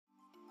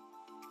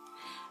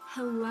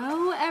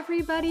Hello,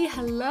 everybody.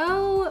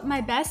 Hello, my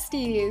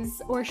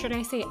besties, or should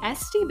I say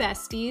Esty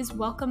besties.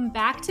 Welcome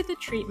back to the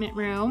treatment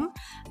room.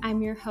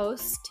 I'm your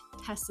host,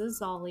 Tessa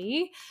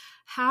Zolli.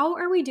 How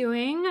are we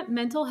doing?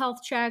 Mental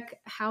health check.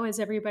 How is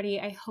everybody?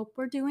 I hope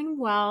we're doing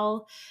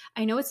well.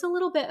 I know it's a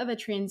little bit of a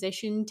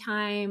transition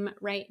time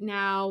right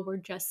now. We're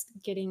just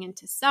getting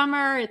into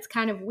summer. It's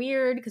kind of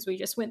weird because we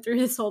just went through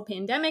this whole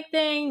pandemic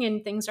thing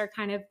and things are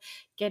kind of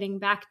getting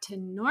back to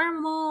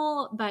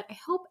normal, but I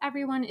hope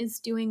everyone is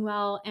doing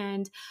well.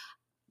 And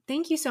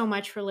thank you so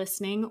much for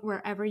listening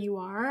wherever you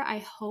are. I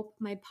hope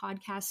my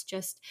podcast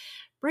just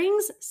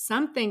brings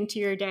something to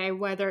your day,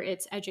 whether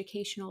it's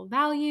educational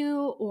value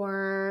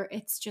or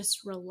it's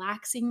just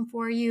relaxing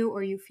for you,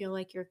 or you feel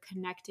like you're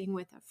connecting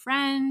with a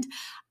friend.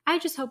 I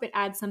just hope it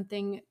adds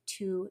something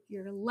to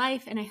your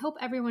life. And I hope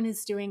everyone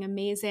is doing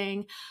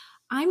amazing.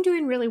 I'm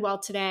doing really well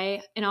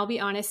today. And I'll be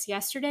honest,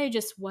 yesterday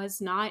just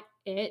was not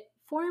it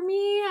for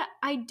me.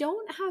 I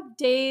don't have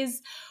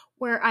days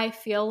where I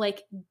feel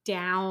like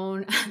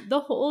down the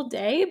whole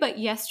day, but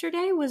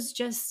yesterday was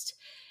just,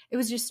 it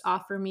was just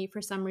off for me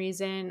for some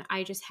reason.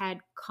 I just had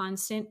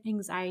constant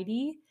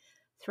anxiety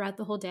throughout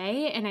the whole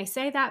day. And I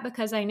say that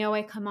because I know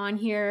I come on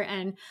here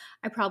and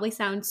I probably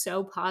sound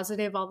so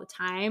positive all the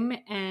time.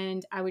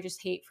 And I would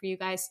just hate for you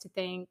guys to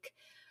think,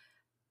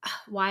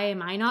 why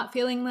am I not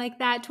feeling like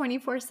that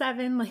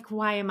 24/7? Like,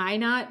 why am I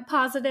not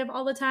positive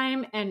all the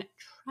time? And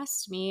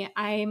trust me,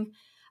 I'm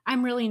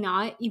really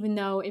not, even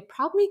though it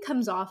probably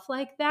comes off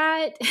like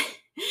that.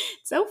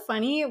 It's so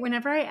funny.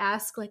 Whenever I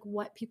ask like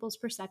what people's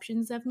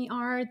perceptions of me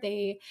are,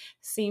 they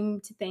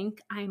seem to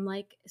think I'm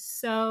like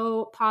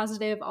so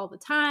positive all the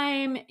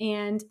time.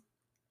 And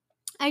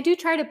I do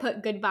try to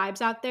put good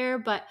vibes out there,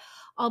 but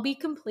I'll be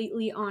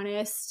completely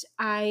honest.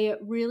 I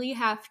really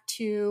have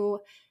to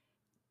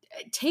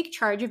take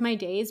charge of my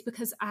days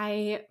because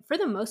I, for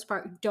the most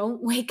part,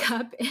 don't wake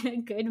up in a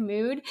good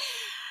mood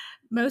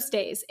most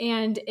days.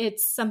 And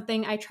it's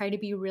something I try to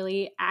be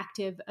really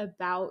active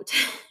about.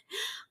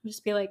 I'll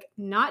just be like,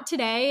 not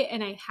today.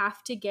 And I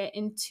have to get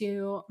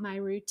into my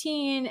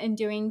routine and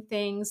doing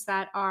things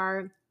that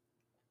are,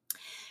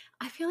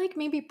 I feel like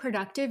maybe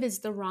productive is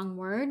the wrong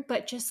word,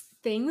 but just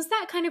things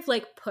that kind of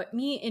like put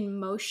me in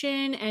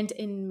motion and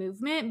in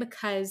movement.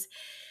 Because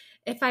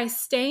if I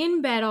stay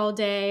in bed all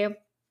day,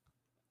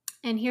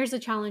 and here's a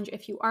challenge: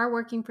 if you are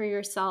working for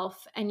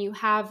yourself and you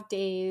have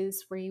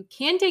days where you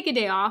can take a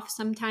day off,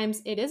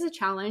 sometimes it is a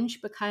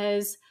challenge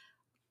because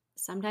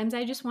sometimes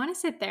I just want to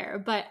sit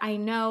there. But I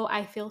know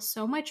I feel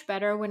so much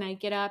better when I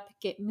get up,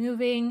 get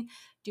moving,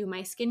 do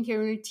my skincare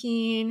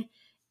routine,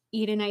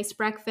 eat a nice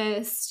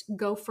breakfast,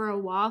 go for a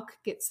walk,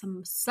 get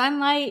some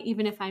sunlight,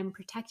 even if I'm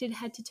protected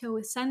head to toe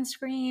with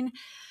sunscreen.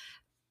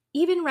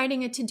 Even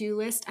writing a to-do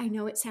list, I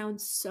know it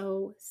sounds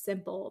so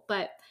simple,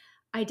 but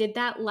I did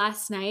that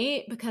last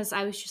night because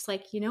I was just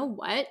like, you know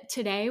what?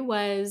 Today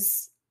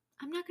was,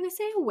 I'm not going to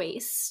say a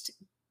waste,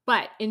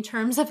 but in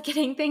terms of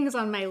getting things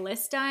on my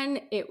list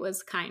done, it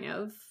was kind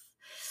of,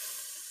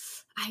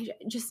 I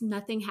just,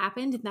 nothing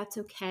happened, and that's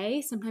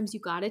okay. Sometimes you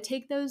got to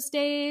take those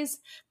days.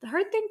 The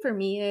hard thing for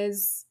me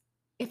is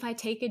if I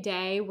take a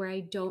day where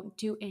I don't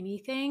do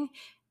anything,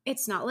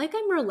 it's not like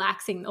I'm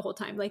relaxing the whole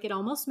time. Like, it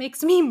almost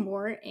makes me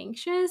more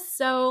anxious.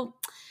 So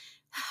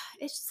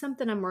it's just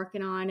something I'm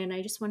working on. And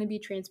I just want to be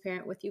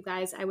transparent with you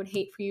guys. I would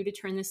hate for you to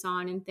turn this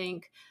on and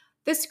think,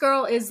 this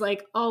girl is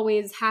like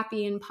always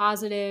happy and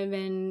positive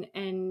and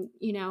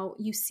you know,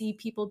 you see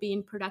people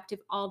being productive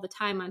all the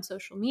time on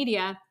social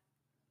media,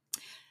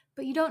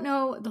 but you don't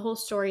know the whole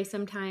story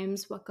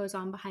sometimes, what goes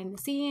on behind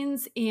the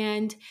scenes.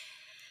 And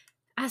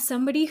as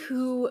somebody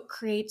who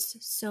creates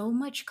so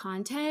much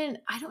content,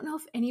 I don't know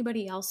if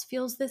anybody else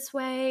feels this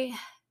way.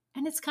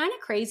 And it's kind of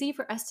crazy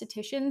for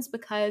estheticians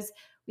because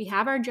we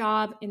have our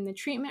job in the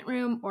treatment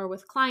room or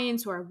with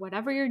clients or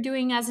whatever you're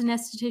doing as an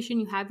esthetician,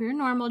 you have your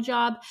normal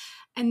job.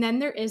 And then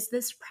there is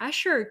this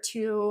pressure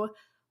to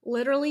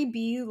literally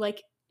be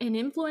like an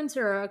influencer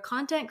or a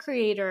content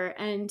creator.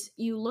 And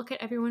you look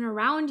at everyone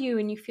around you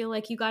and you feel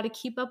like you got to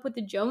keep up with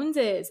the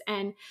Joneses.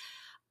 And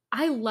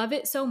I love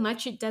it so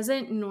much. It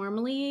doesn't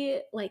normally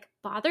like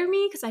bother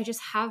me because I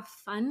just have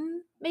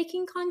fun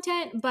making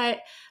content, but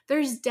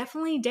there's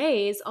definitely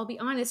days, I'll be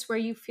honest, where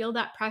you feel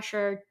that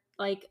pressure.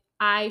 Like,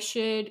 I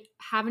should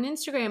have an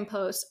Instagram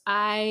post.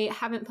 I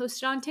haven't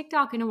posted on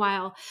TikTok in a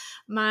while.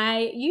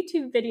 My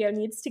YouTube video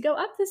needs to go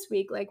up this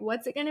week. Like,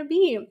 what's it going to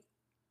be?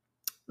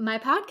 My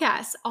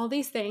podcast, all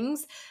these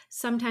things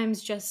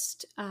sometimes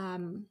just,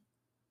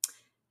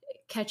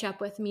 catch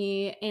up with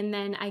me. And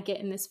then I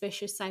get in this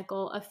vicious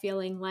cycle of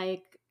feeling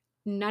like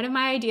none of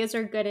my ideas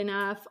are good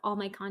enough. All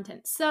my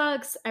content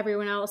sucks.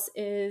 Everyone else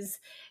is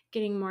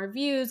getting more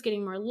views,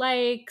 getting more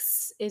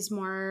likes, is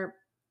more,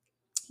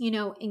 you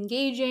know,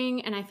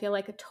 engaging. And I feel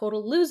like a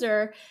total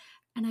loser.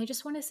 And I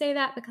just want to say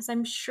that because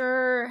I'm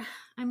sure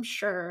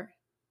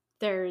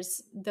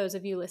there's those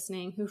of you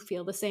listening who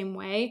feel the same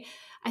way.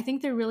 I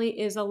think there really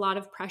is a lot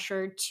of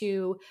pressure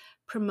to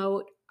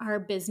promote our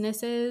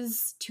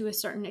businesses to a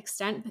certain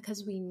extent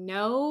because we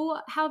know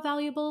how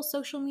valuable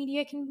social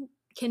media can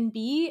can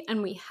be.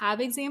 And we have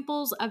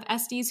examples of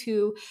SDs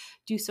who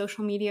do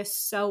social media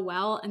so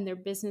well and their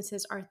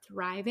businesses are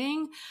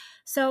thriving.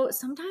 So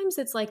sometimes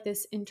it's like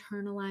this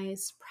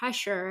internalized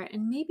pressure.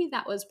 And maybe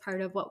that was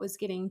part of what was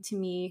getting to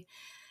me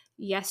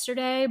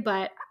yesterday,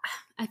 but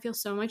I feel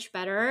so much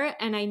better.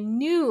 And I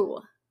knew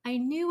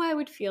I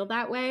would feel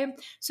that way.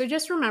 So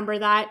just remember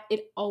that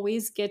it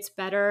always gets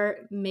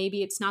better.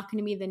 Maybe it's not going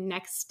to be the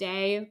next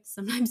day.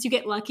 Sometimes you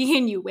get lucky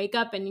and you wake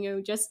up and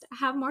you just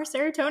have more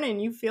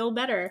serotonin, you feel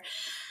better.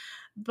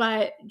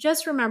 But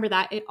just remember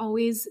that it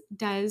always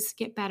does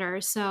get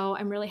better. So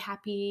I'm really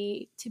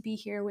happy to be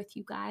here with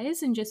you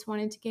guys and just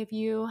wanted to give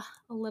you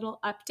a little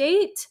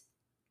update.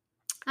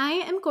 I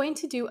am going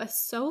to do a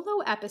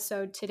solo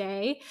episode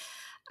today.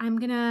 I'm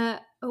going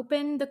to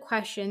open the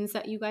questions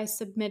that you guys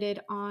submitted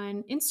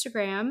on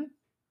Instagram.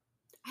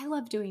 I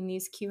love doing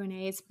these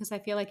Q&As because I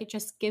feel like it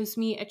just gives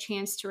me a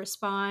chance to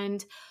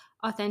respond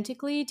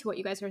authentically to what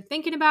you guys are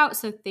thinking about.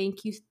 So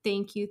thank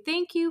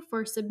you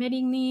for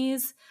submitting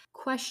these.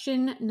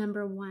 Question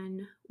number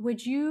 1.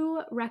 Would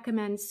you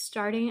recommend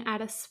starting at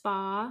a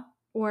spa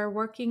or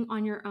working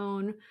on your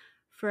own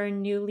for a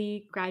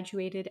newly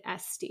graduated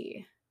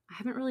SD? I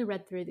haven't really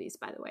read through these,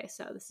 by the way,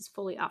 so this is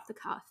fully off the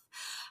cuff.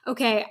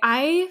 Okay,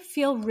 I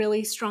feel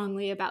really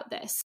strongly about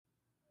this.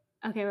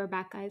 Okay, we're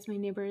back, guys. My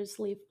neighbor's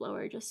leaf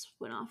blower just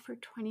went off for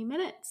 20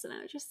 minutes, and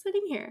I was just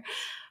sitting here.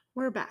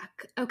 We're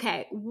back.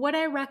 Okay, would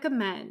I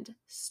recommend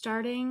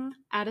starting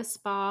at a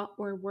spa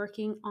or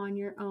working on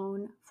your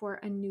own for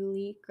a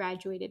newly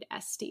graduated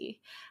SD?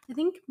 I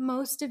think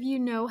most of you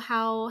know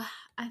how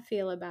I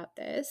feel about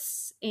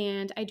this,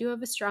 and I do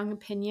have a strong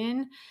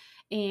opinion.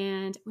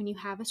 And when you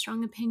have a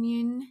strong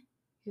opinion,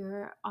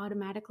 you're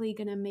automatically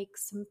going to make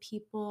some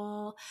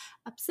people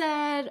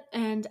upset,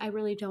 and I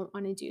really don't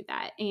want to do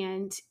that.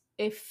 And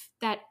if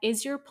that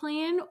is your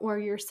plan or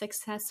you're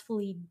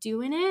successfully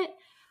doing it,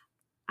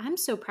 I'm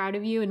so proud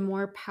of you and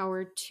more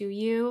power to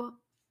you.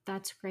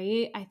 That's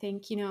great. I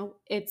think,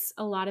 it's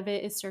a lot of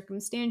it is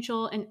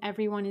circumstantial and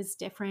everyone is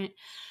different.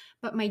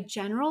 But my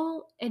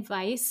general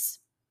advice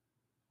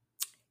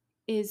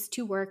is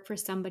to work for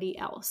somebody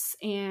else.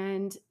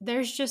 And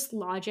there's just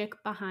logic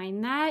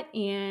behind that.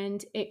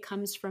 And it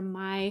comes from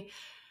my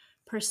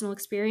personal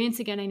experience.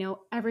 Again, I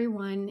know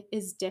everyone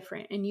is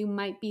different and you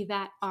might be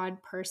that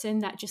odd person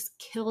that just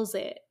kills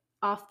it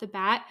off the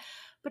bat.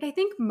 But I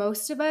think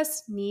most of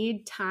us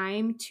need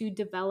time to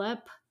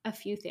develop a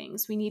few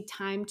things. We need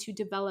time to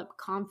develop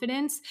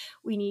confidence.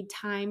 We need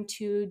time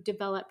to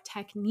develop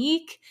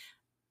technique.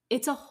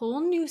 It's a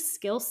whole new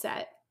skill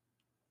set.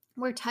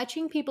 We're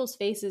touching people's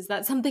faces.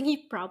 That's something you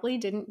probably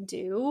didn't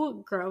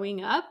do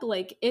growing up.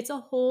 Like, it's a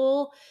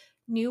whole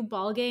new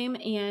ballgame.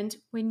 And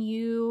when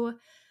you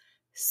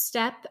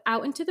step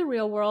out into the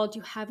real world,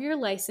 you have your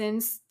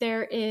license,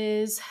 there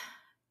is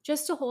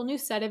just a whole new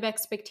set of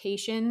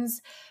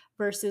expectations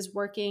versus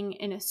working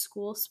in a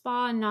school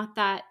spa. Not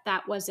that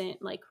that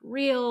wasn't like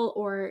real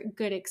or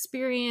good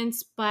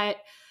experience, but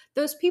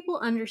those people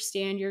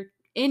understand you're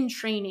in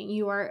training,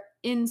 you are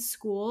in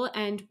school.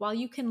 And while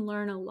you can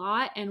learn a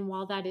lot, and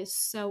while that is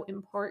so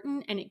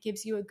important and it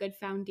gives you a good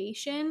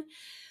foundation,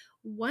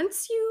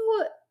 once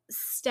you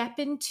step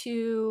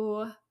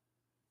into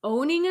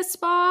owning a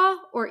spa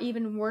or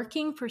even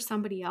working for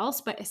somebody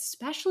else, but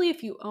especially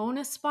if you own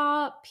a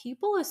spa,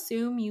 people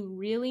assume you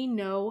really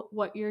know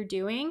what you're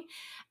doing.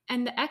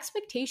 And the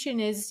expectation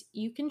is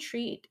you can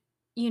treat,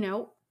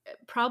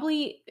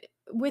 probably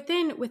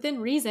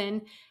within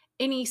reason,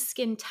 any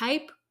skin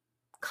type,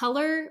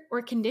 color,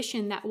 or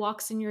condition that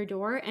walks in your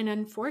door. And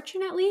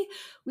unfortunately,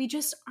 we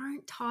just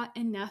aren't taught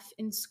enough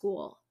in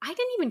school. I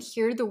didn't even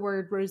hear the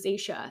word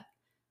rosacea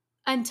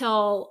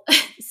until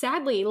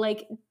sadly,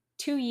 like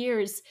 2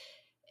 years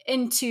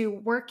into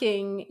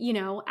working,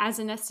 as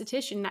an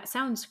esthetician. That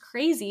sounds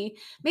crazy.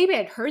 Maybe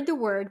I'd heard the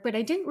word, but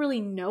I didn't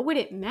really know what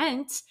it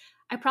meant.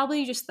 I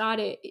probably just thought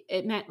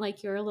it meant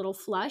like you're a little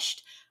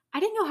flushed.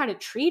 I didn't know how to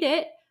treat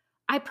it.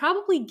 I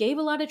probably gave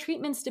a lot of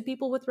treatments to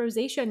people with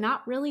rosacea,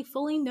 not really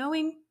fully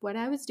knowing what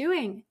I was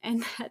doing.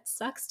 And that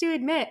sucks to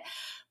admit,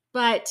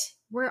 but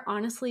we're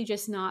honestly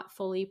just not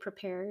fully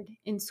prepared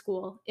in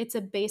school. It's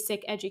a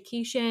basic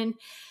education.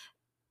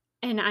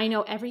 And I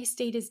know every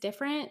state is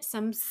different.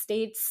 Some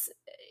states,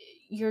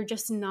 you're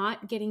just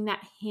not getting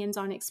that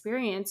hands-on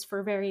experience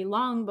for very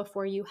long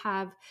before you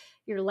have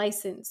your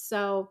license.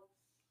 So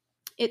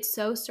it's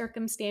so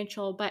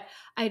circumstantial, but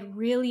I'd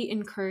really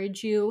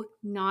encourage you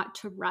not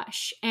to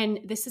rush. And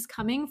this is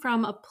coming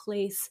from a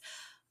place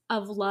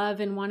of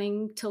love and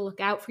wanting to look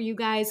out for you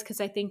guys,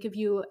 because I think of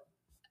you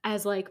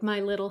as like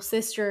my little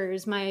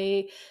sisters,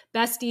 my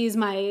besties,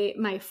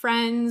 my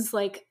friends,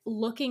 like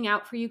looking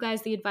out for you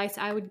guys. The advice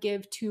I would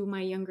give to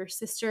my younger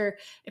sister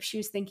if she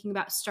was thinking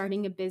about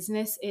starting a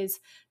business is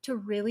to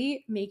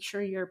really make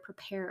sure you're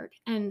prepared.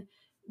 And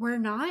we're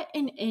not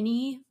in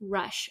any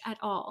rush at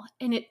all.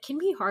 And it can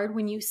be hard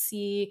when you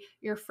see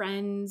your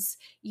friends,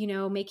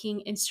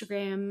 making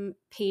Instagram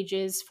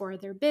pages for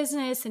their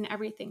business and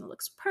everything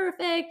looks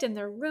perfect and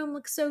their room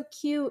looks so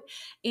cute.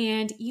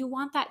 And you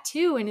want that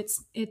too. And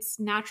it's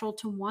natural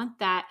to want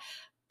that.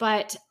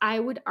 but I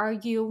would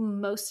argue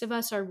most of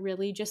us are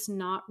really just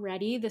not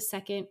ready the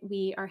second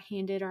we are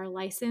handed our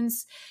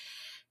license.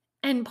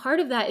 And part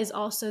of that is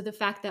also the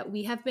fact that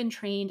we have been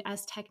trained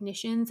as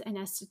technicians and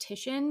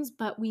estheticians,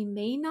 but we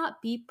may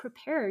not be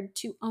prepared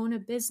to own a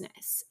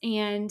business.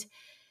 And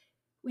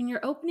when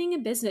you're opening a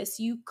business,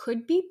 you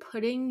could be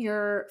putting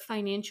your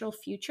financial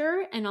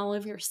future and all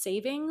of your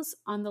savings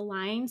on the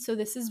line. So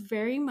this is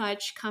very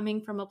much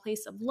coming from a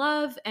place of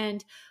love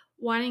and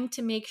wanting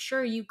to make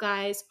sure you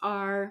guys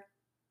are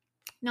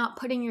not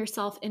putting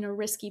yourself in a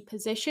risky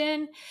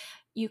position.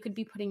 You could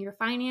be putting your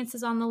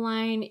finances on the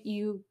line.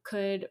 You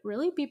could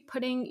really be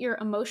putting your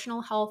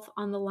emotional health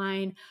on the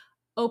line,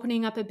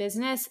 opening up a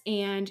business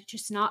and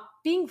just not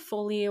being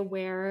fully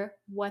aware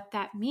what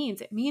that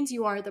means. It means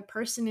you are the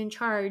person in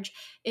charge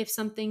if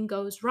something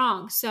goes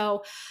wrong.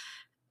 So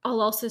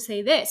I'll also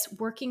say this,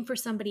 working for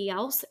somebody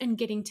else and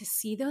getting to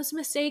see those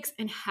mistakes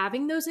and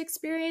having those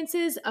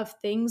experiences of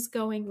things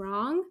going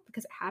wrong,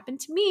 because it happened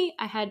to me.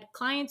 I had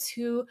clients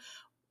who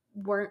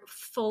weren't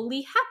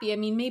fully happy. I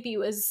mean, maybe it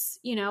was,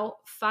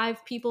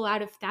 5 people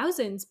out of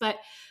thousands, but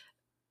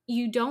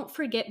you don't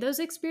forget those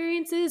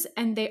experiences,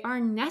 and they are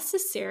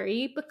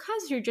necessary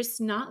because you're just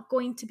not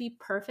going to be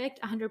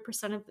perfect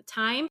 100% of the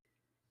time.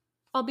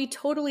 I'll be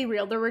totally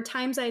real. There were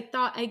times I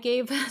thought I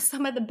gave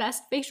some of the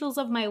best facials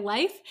of my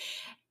life,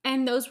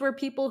 and those were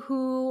people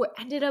who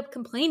ended up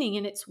complaining.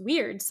 And it's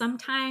weird.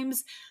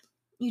 Sometimes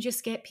you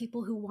just get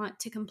people who want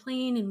to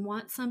complain and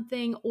want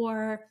something,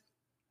 or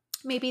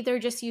maybe they're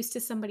just used to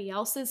somebody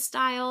else's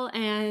style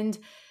and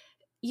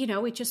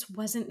it just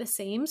wasn't the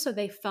same. So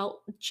they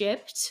felt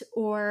gypped,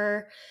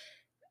 or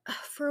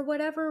for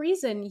whatever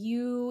reason,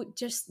 you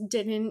just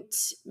didn't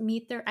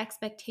meet their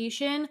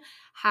expectation.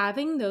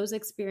 Having those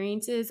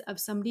experiences of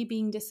somebody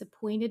being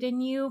disappointed in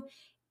you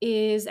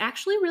is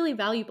actually really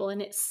valuable,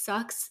 and it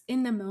sucks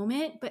in the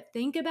moment. But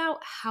think about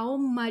how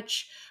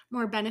much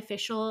more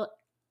beneficial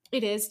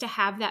it is to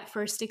have that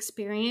first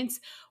experience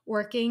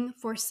working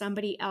for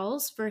somebody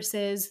else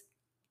versus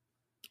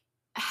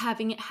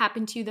having it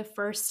happen to you the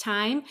first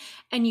time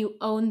and you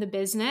own the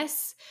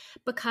business,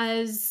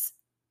 because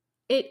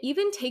it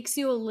even takes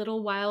you a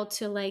little while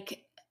to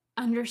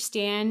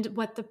understand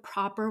what the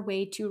proper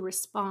way to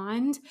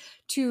respond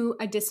to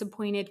a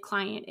disappointed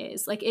client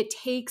is. It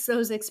takes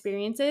those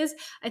experiences.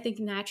 I think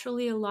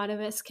naturally a lot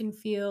of us can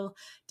feel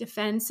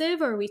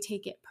defensive, or we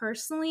take it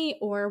personally,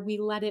 or we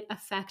let it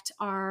affect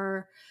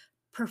our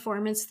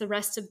performance the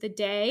rest of the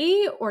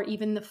day or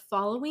even the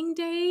following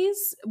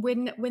days.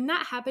 When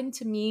that happened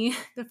to me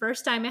the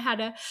first time I had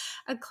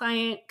a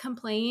client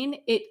complain,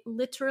 it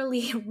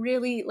literally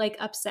really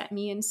upset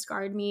me and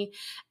scarred me.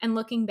 And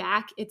looking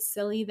back, it's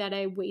silly that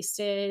I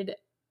wasted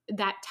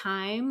that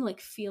time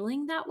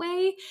feeling that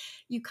way.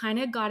 You kind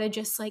of got to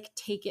just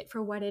take it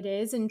for what it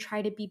is and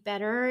try to be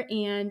better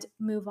and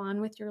move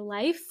on with your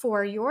life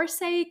for your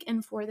sake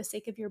and for the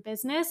sake of your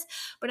business.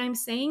 But I'm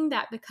saying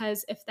that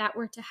because if that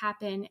were to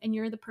happen and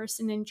you're the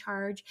person in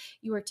charge,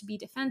 you were to be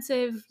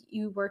defensive,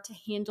 you were to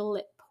handle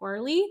it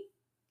poorly,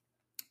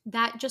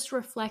 that just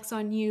reflects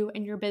on you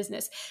and your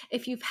business.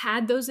 If you've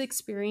had those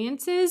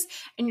experiences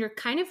and you're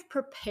kind of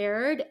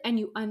prepared and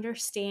you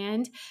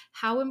understand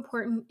how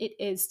important it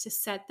is to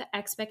set the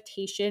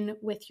expectation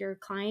with your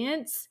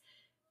clients,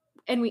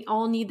 and we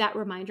all need that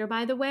reminder,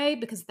 by the way,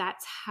 because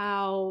that's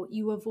how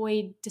you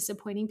avoid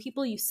disappointing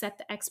people. You set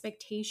the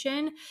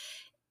expectation.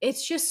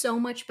 It's just so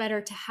much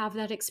better to have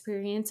that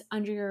experience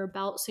under your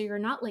belt so you're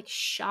not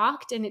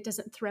shocked and it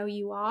doesn't throw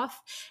you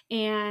off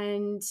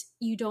and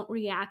you don't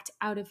react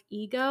out of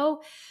ego.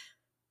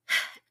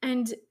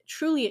 And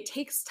truly, it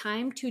takes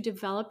time to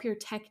develop your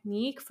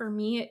technique. For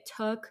me, it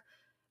took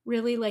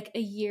really a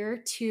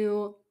year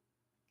to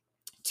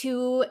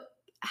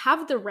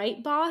have the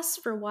right boss,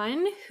 for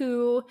one,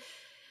 who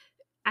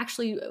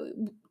actually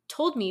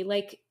told me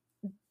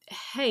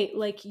hey,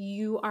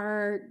 you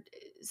are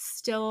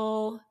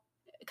still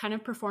kind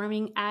of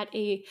performing at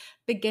a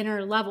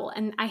beginner level.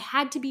 And I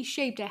had to be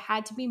shaped. I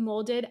had to be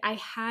molded. I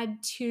had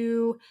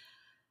to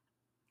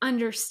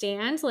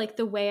understand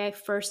the way I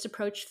first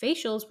approached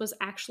facials was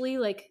actually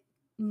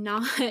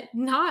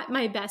not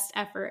my best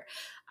effort.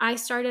 I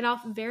started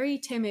off very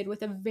timid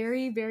with a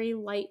very, very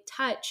light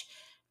touch.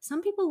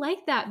 Some people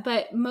like that,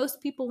 but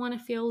most people want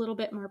to feel a little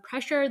bit more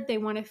pressured. They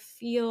want to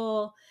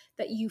feel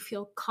that you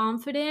feel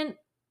confident.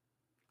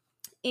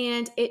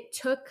 And it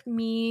took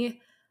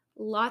me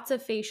lots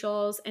of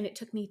facials and it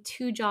took me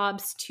 2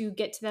 jobs to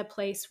get to that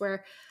place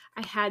where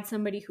I had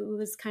somebody who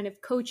was kind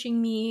of coaching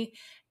me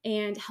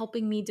and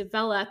helping me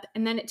develop.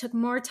 And then it took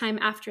more time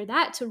after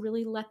that to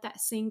really let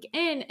that sink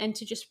in and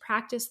to just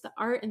practice the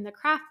art and the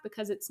craft,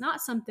 because it's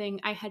not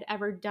something I had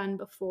ever done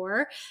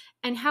before.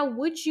 And how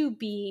would you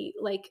be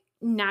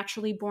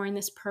naturally born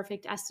this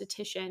perfect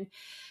esthetician?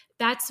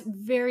 That's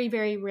very,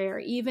 very rare.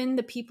 Even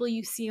the people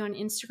you see on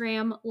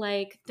Instagram,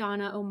 like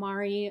Donna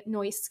Omari,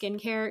 Noise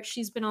Skincare,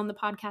 she's been on the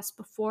podcast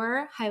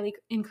before. Highly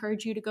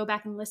encourage you to go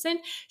back and listen.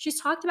 She's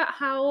talked about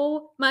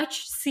how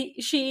much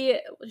she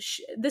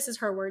this is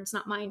her words,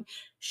 not mine,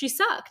 she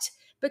sucked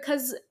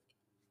because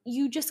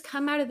you just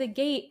come out of the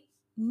gate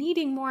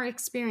needing more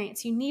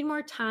experience. You need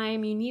more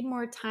time. You need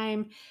more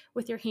time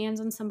with your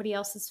hands on somebody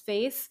else's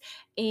face.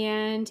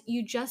 And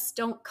you just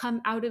don't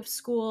come out of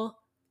school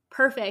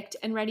perfect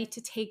and ready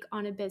to take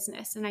on a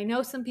business. And I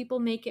know some people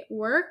make it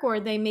work or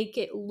they make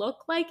it look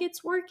like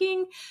it's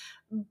working,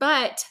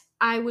 but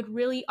I would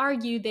really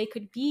argue they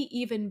could be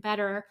even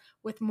better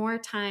with more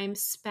time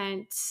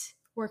spent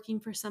working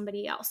for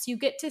somebody else. You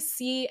get to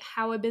see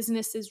how a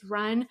business is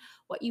run,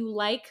 what you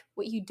like,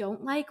 what you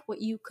don't like,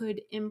 what you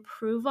could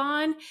improve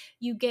on.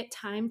 You get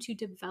time to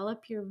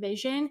develop your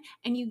vision,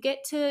 and you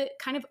get to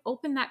kind of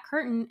open that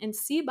curtain and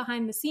see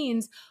behind the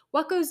scenes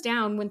what goes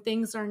down when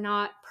things are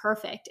not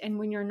perfect and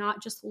when you're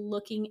not just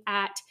looking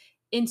at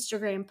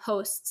Instagram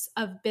posts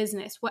of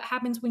business. What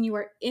happens when you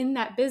are in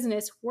that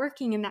business,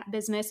 working in that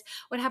business?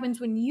 What happens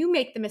when you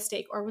make the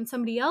mistake or when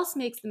somebody else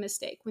makes the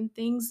mistake, when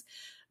things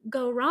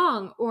go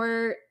wrong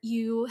or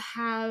you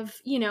have,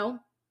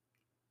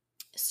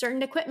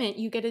 certain equipment,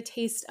 you get a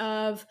taste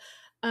of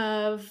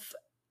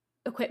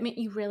equipment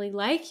you really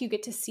like. You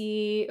get to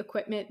see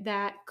equipment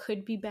that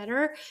could be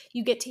better.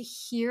 You get to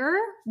hear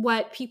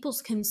what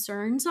people's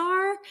concerns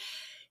are.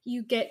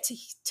 You get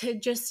to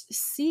just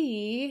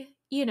see,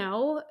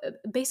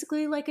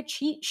 basically like a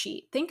cheat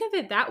sheet. Think of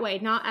it that way,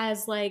 not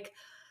as like,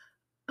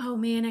 oh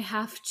man, I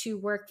have to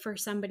work for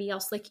somebody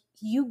else. Like,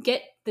 you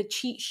get the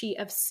cheat sheet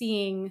of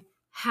seeing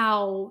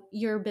how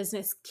your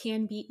business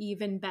can be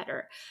even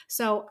better.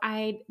 So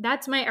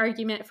that's my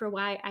argument for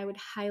why I would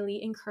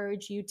highly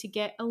encourage you to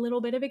get a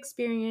little bit of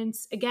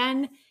experience.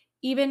 Again,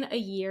 even a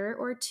year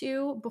or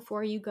two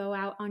before you go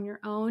out on your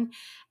own,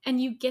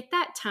 and you get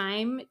that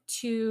time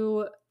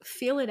to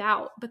feel it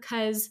out,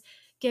 because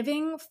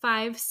giving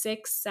 5,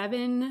 6,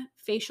 7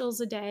 facials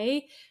a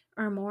day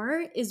or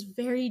more is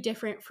very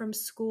different from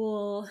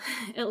school,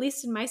 at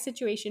least in my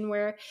situation,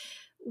 where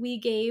we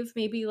gave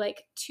maybe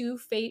like 2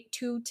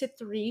 to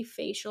 3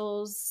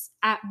 facials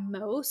at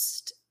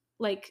most,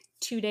 like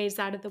 2 days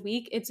out of the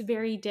week. It's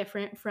very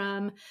different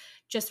from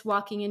just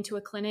walking into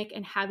a clinic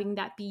and having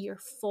that be your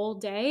full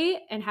day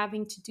and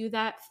having to do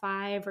that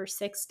 5 or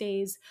 6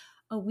 days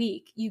a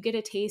week. You get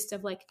a taste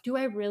of like, do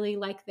I really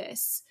like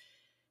this?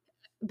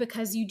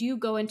 Because you do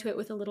go into it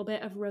with a little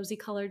bit of rosy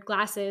colored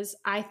glasses.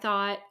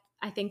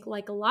 I think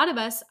like a lot of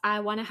us,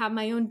 I want to have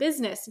my own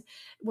business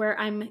where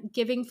I'm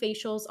giving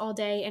facials all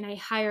day and I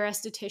hire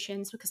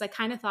estheticians, because I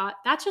kind of thought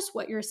that's just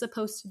what you're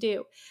supposed to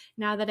do.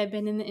 Now that I've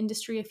been in the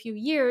industry a few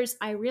years,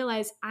 I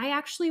realize I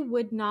actually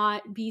would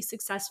not be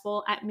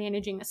successful at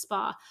managing a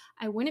spa.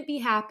 I wouldn't be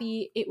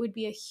happy. It would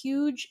be a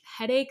huge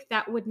headache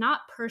that would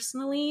not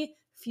personally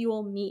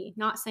fuel me.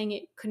 Not saying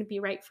it couldn't be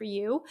right for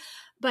you,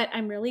 but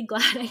I'm really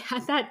glad I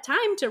had that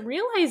time to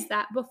realize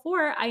that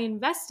before I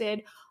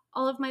invested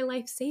all of my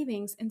life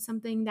savings in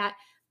something that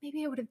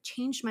maybe I would have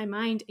changed my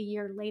mind a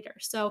year later.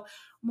 So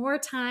more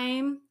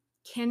time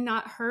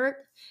cannot hurt.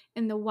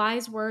 In the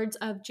wise words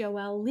of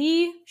Joelle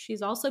Lee,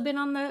 she's also been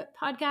on the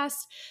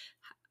podcast.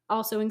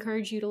 Also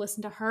encourage you to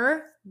listen to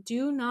her.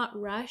 Do not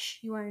rush.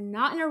 You are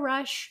not in a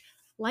rush.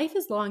 Life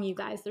is long, you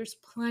guys. There's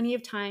plenty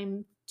of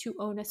time to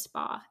own a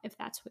spa if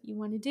that's what you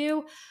want to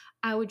do.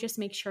 I would just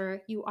make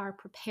sure you are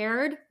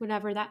prepared,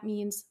 whatever that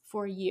means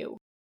for you.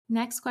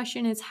 Next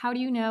question is, how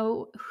do you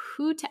know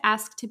who to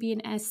ask to be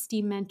an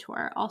SD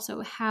mentor?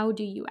 Also, how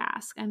do you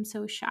ask? I'm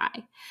so shy.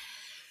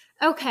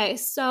 Okay,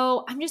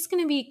 so I'm just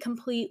going to be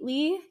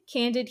completely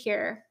candid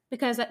here,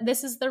 because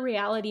this is the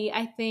reality.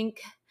 I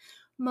think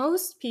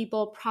most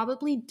people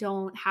probably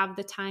don't have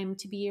the time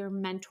to be your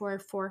mentor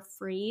for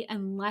free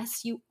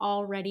unless you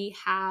already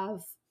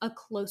have a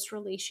close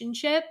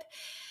relationship.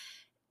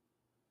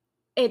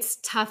 It's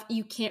tough.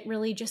 You can't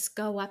really just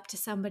go up to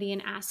somebody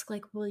and ask,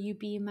 like, will you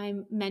be my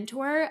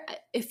mentor?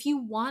 If you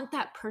want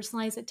that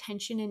personalized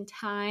attention and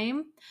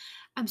time,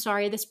 I'm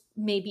sorry, this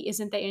maybe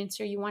isn't the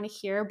answer you want to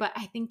hear, but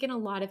I think in a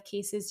lot of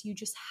cases, you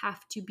just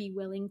have to be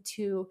willing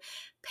to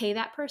pay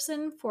that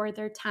person for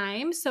their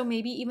time. So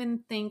maybe even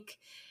think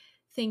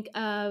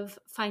of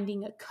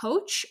finding a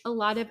coach. A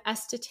lot of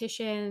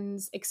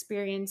estheticians,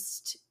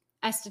 experienced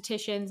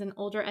estheticians and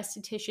older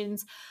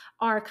estheticians,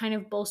 are kind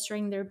of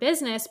bolstering their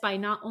business by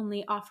not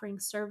only offering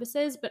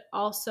services, but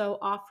also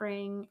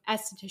offering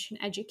esthetician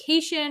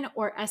education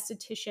or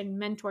esthetician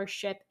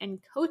mentorship and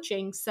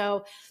coaching.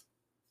 So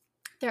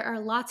there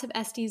are lots of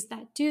Esties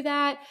that do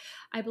that.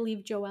 I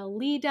believe Joelle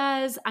Lee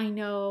does. I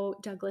know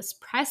Douglas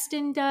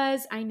Preston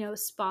does. I know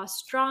Spa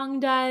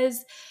Strong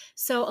does.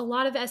 So a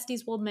lot of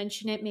Esties will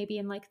mention it maybe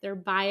in like their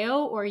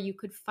bio, or you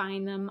could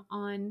find them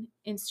on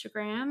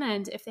Instagram.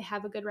 And if they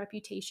have a good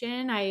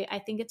reputation,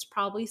 I think it's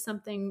probably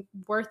something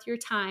worth your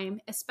time,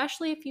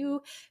 especially if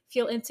you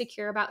feel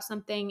insecure about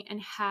something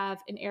and have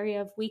an area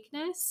of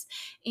weakness.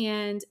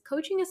 And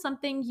coaching is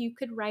something you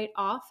could write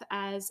off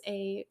as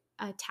a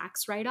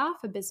tax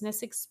write-off, a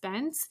business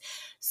expense.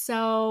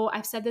 So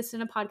I've said this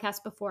in a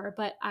podcast before,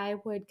 but I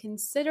would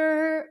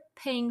consider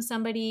paying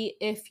somebody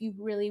if you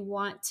really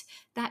want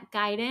that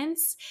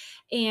guidance.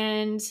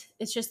 And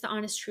it's just the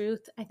honest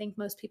truth. I think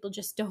most people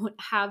just don't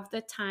have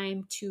the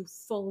time to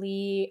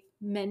fully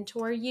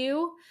mentor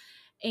you.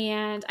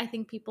 And I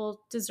think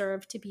people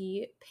deserve to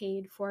be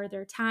paid for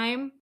their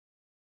time.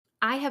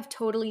 I have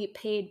totally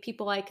paid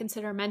people I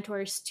consider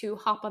mentors to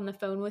hop on the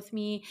phone with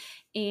me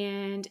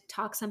and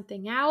talk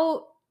something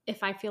out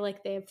if I feel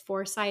like they have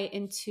foresight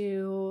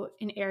into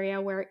an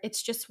area where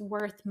it's just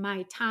worth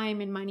my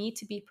time and money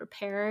to be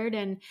prepared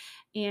and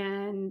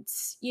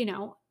you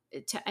know,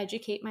 to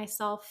educate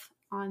myself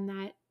on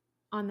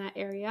that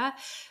area.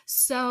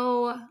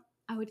 So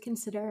I would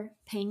consider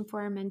paying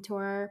for a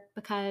mentor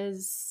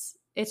because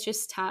it's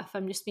just tough.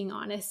 I'm just being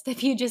honest.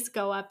 If you just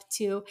go up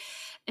to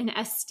an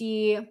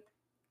SD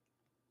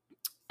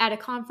at a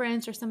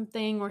conference or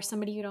something, or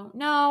somebody you don't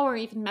know, or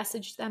even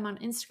message them on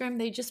Instagram,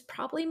 they just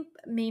probably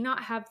may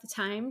not have the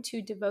time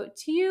to devote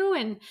to you.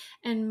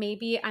 And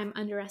maybe I'm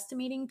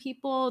underestimating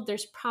people.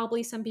 There's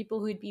probably some people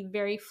who'd be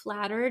very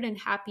flattered and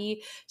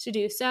happy to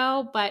do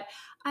so. But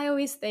I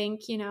always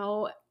think, you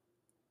know,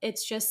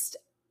 it's just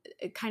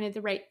kind of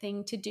the right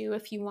thing to do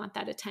if you want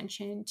that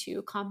attention,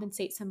 to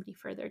compensate somebody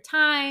for their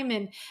time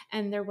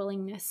and their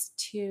willingness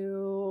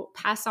to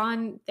pass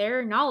on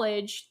their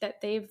knowledge that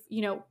they've,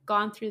 you know,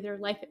 gone through their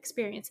life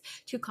experience,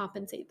 to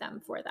compensate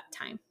them for that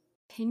time.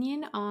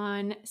 Opinion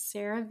on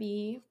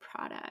CeraVe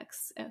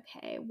products.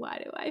 Okay,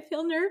 why do I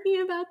feel nervy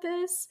about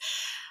this?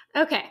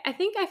 Okay, I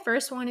think I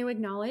first want to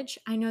acknowledge,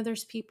 I know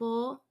there's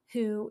people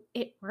who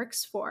it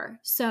works for.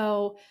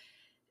 So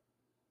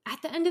at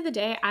the end of the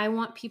day, I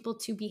want people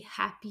to be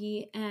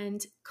happy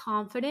and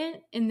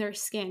confident in their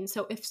skin.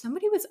 So if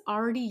somebody was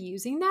already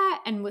using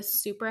that and was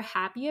super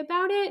happy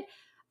about it,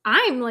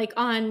 I'm like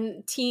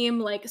on team,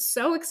 like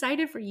so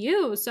excited for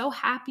you, so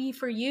happy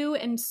for you,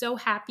 and so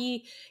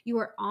happy you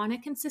are on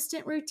a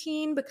consistent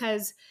routine,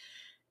 because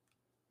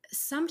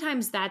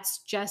sometimes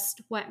that's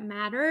just what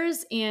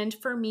matters. And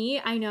for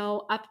me, I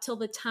know up till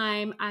the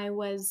time I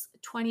was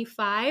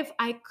 25,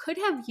 I could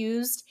have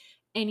used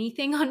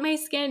anything on my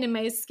skin and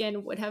my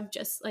skin would have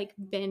just like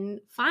been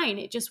fine.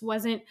 It just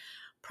wasn't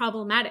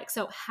problematic.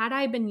 So had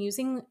I been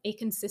using a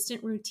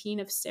consistent routine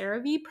of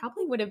CeraVe,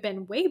 probably would have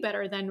been way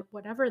better than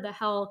whatever the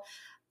hell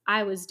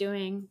I was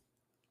doing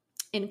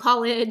in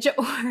college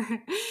or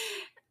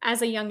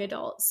as a young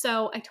adult.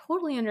 So I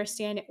totally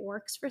understand it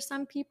works for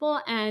some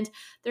people. And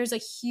there's a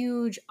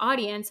huge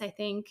audience, I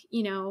think,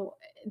 you know,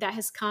 that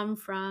has come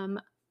from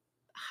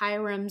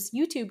Hiram's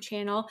YouTube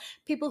channel,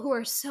 people who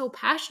are so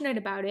passionate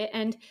about it.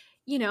 And,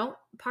 you know,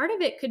 part of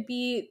it could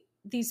be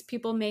these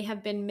people may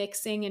have been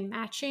mixing and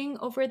matching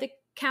over the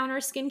counter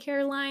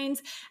skincare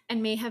lines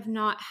and may have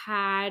not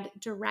had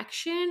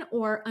direction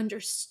or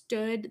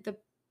understood the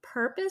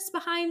purpose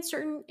behind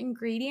certain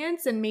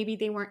ingredients, and maybe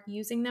they weren't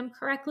using them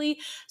correctly.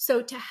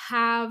 So to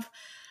have,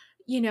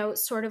 you know,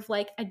 sort of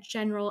like a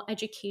general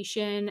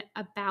education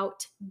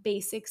about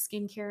basic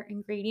skincare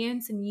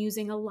ingredients and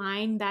using a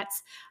line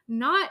that's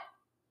not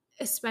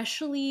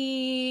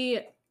especially,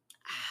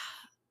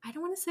 I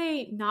don't want to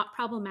say not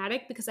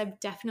problematic, because I've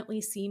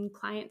definitely seen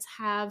clients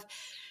have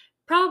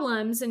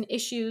problems and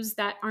issues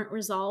that aren't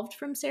resolved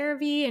from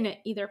CeraVe, and it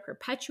either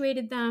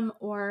perpetuated them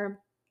or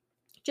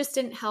just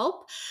didn't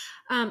help.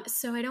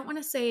 So I don't want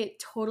to say it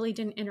totally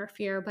didn't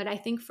interfere, but I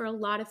think for a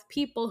lot of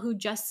people who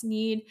just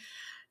need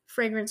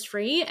fragrance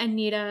free and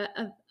need a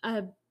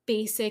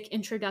basic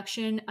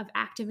introduction of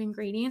active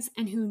ingredients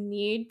and who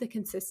need the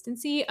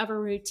consistency of a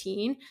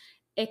routine,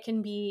 it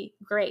can be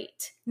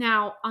great.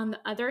 Now, on the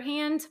other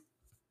hand,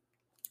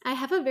 I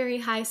have a very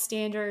high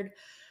standard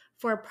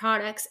for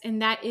products,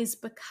 and that is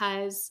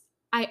because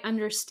I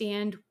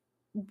understand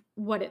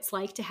what it's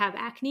like to have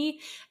acne,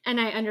 and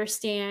I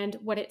understand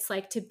what it's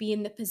like to be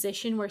in the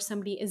position where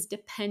somebody is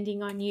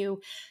depending on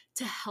you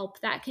to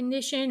help that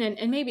condition.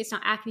 And maybe it's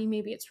not acne,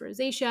 maybe it's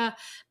rosacea,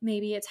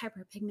 maybe it's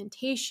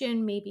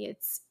hyperpigmentation, maybe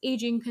it's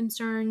aging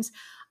concerns.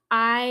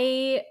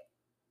 I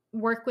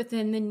work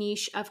within the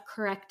niche of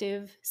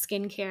corrective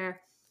skincare.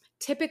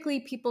 Typically,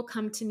 people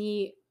come to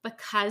me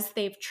because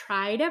they've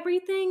tried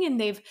everything and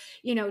they've,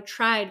 you know,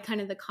 tried kind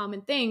of the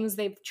common things.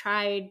 They've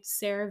tried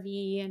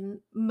CeraVe and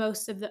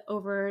most of the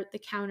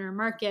over-the-counter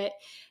market.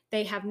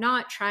 They have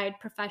not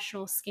tried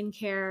professional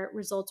skincare,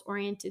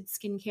 results-oriented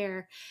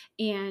skincare,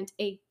 and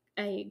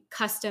a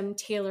custom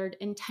tailored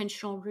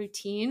intentional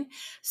routine.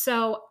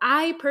 So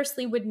I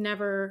personally would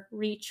never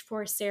reach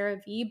for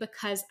CeraVe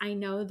because I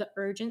know the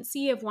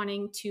urgency of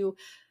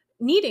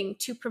needing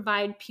to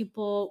provide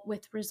people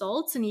with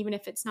results. And even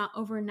if it's not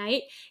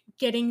overnight,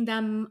 getting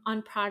them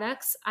on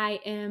products I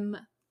am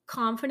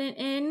confident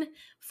in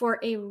for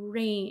a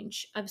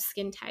range of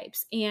skin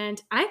types.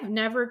 And I've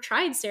never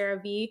tried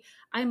CeraVe.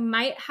 I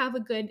might have a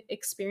good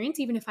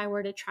experience even if I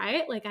were to try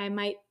it. Like I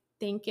might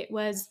think it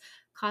was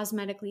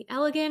cosmetically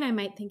elegant. I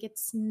might think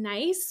it's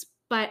nice,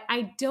 but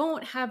I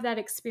don't have that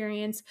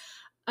experience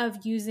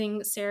of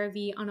using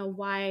CeraVe on a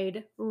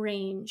wide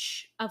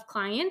range of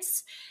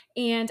clients.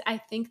 And I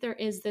think there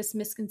is this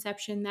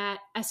misconception that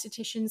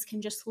estheticians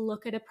can just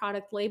look at a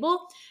product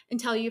label and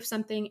tell you if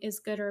something is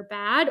good or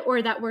bad,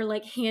 or that we're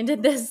like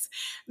handed this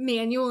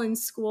manual in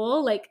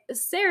school, like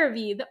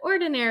CeraVe, The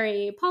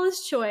Ordinary,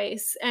 Paula's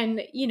Choice.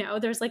 And, you know,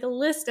 there's like a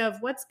list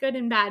of what's good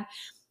and bad.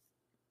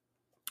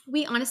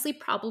 we honestly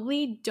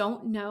probably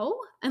don't know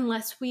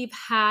unless we've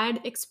had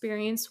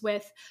experience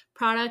with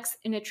products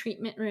in a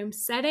treatment room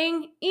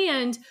setting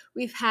and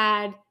we've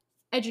had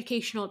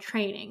educational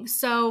training.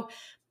 So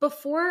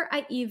before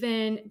I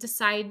even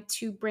decide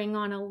to bring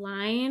on a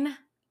line,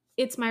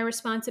 it's my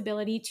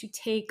responsibility to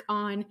take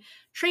on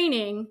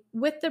training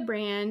with the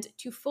brand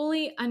to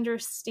fully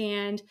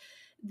understand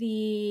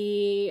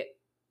the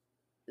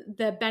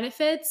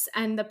benefits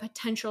and the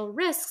potential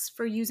risks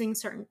for using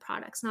certain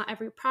products. Not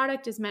every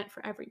product is meant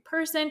for every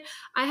person.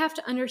 I have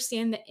to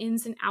understand the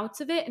ins and outs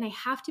of it, and I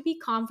have to be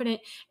confident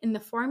in the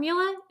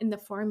formula, in the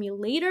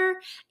formulator,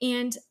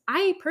 and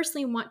I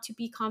personally want to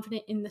be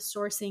confident in the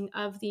sourcing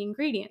of the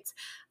ingredients.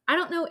 I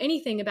don't know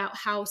anything about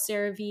how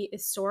CeraVe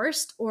is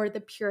sourced or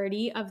the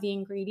purity of the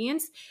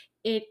ingredients.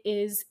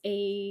 It's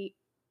a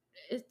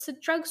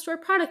drugstore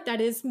product that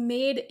is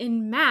made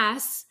in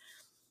mass,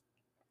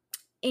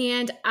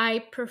 and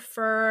I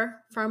prefer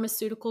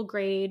pharmaceutical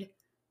grade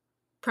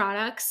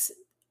products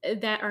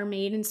that are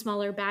made in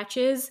smaller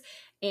batches.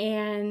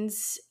 And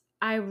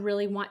I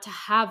really want to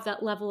have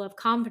that level of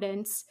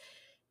confidence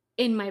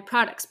in my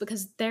products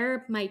because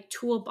they're my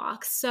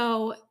toolbox.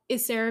 So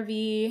is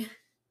CeraVe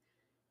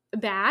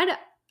bad?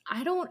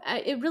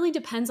 It really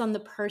depends on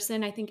the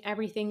person. I think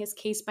everything is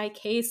case by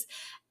case,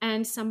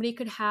 and somebody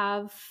could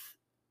have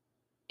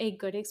a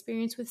good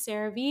experience with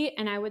CeraVe,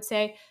 and I would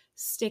say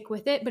stick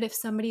with it. But if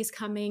somebody's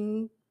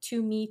coming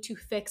to me to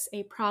fix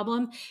a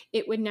problem,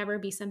 it would never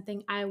be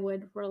something I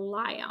would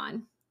rely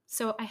on.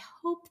 So I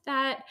hope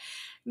that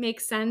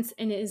makes sense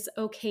and is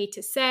okay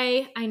to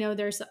say. I know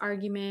there's the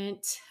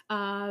argument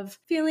of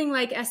feeling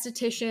like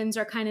estheticians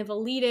are kind of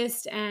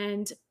elitist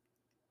and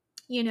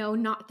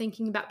not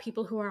thinking about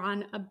people who are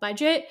on a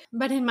budget.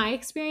 But in my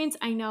experience,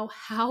 I know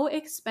how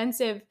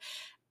expensive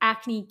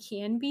acne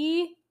can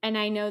be, and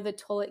I know the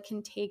toll it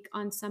can take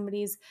on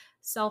somebody's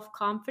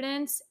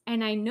self-confidence,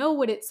 and I know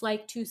what it's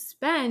like to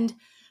spend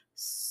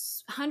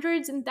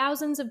hundreds and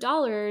thousands of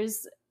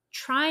dollars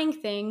trying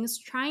things,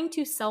 trying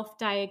to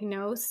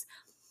self-diagnose,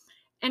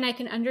 and I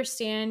can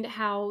understand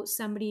how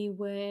somebody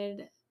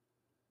would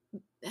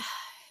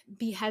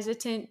be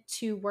hesitant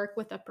to work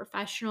with a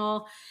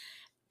professional,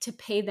 to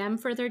pay them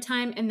for their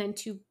time, and then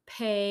to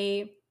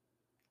pay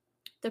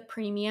the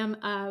premium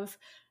of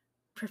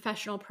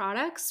professional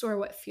products or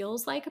what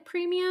feels like a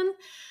premium.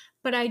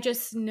 But I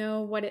just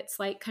know what it's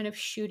like kind of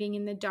shooting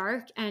in the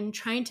dark and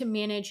trying to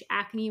manage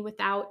acne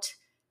without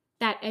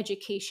that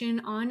education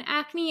on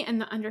acne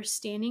and the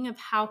understanding of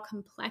how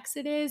complex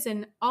it is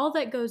and all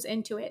that goes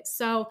into it.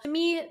 So to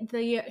me,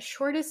 the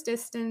shortest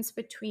distance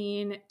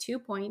between 2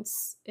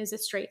 points is a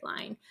straight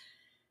line.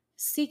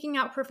 Seeking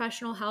out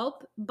professional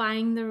help,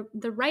 buying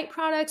the right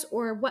products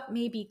or what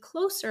may be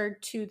closer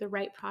to the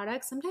right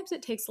products. Sometimes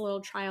it takes a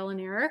little trial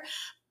and error,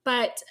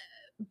 but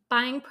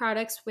buying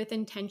products with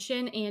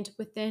intention and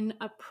within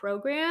a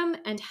program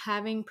and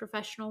having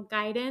professional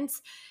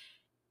guidance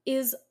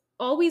is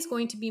always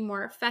going to be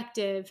more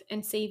effective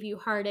and save you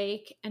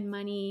heartache and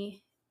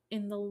money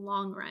in the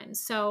long run.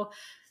 So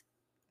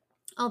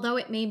although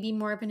it may be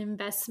more of an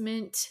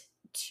investment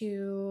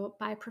to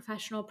buy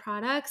professional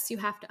products, you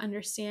have to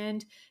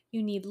understand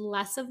you need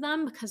less of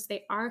them because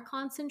they are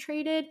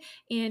concentrated,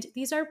 and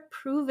these are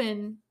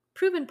proven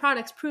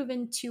products,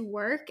 proven to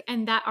work,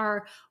 and that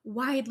are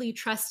widely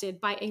trusted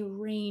by a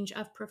range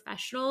of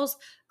professionals.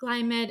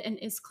 Glymed and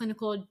Is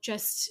Clinical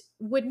just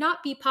would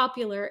not be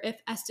popular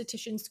if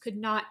estheticians could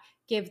not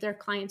give their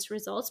clients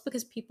results,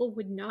 because people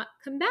would not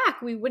come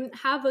back. We wouldn't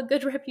have a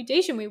good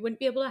reputation. We wouldn't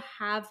be able to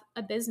have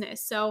a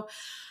business. So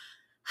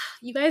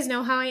you guys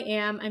know how I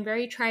am. I'm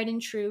very tried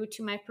and true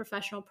to my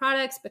professional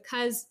products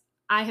because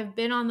I have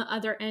been on the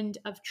other end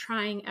of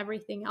trying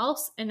everything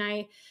else, and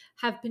I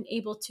have been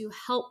able to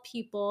help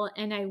people,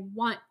 and I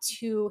want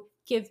to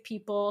give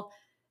people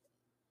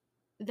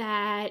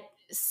that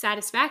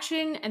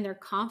satisfaction and their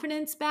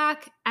confidence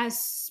back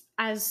as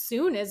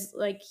soon as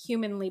like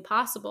humanly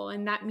possible.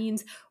 And that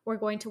means we're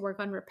going to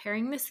work on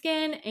repairing the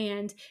skin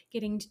and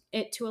getting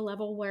it to a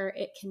level where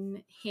it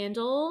can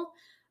handle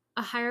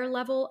a higher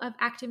level of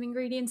active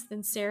ingredients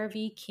than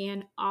CeraVe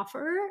can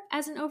offer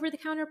as an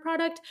over-the-counter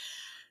product.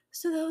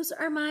 So those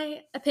are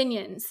my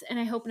opinions, and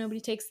I hope nobody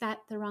takes that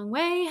the wrong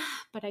way,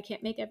 but I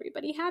can't make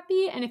everybody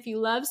happy. And if you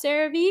love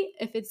CeraVe,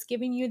 if it's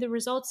giving you the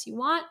results you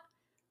want,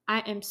 I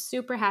am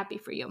super happy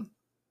for you.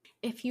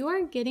 If you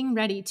are getting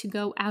ready to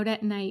go out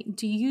at night,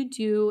 do you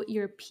do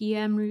your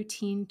PM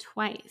routine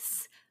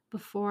twice,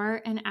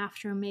 before and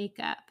after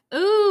makeup?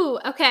 Ooh,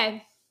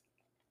 okay.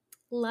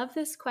 Love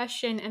this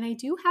question, and I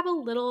do have a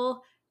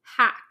little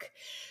hack.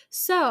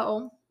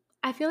 So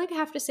I feel like I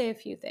have to say a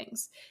few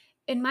things.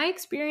 In my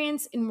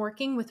experience in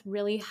working with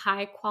really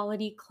high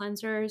quality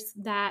cleansers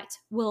that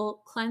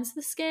will cleanse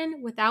the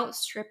skin without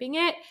stripping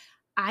it,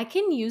 I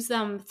can use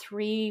them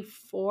 3,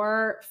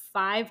 4,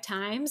 5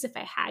 times if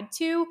I had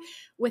to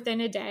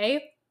within a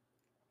day,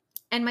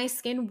 and my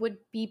skin would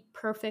be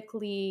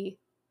perfectly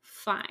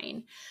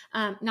fine.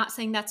 Not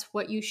saying that's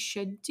what you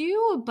should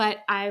do, but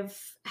I've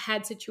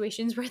had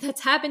situations where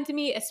that's happened to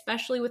me,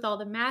 especially with all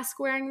the mask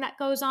wearing that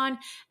goes on,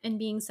 and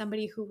being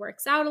somebody who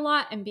works out a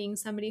lot and being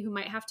somebody who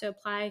might have to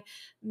apply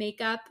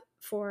makeup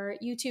for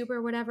YouTube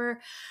or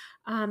whatever.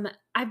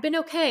 I've been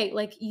okay,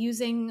 like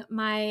using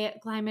my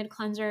Glymed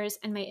cleansers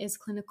and my Is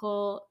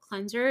Clinical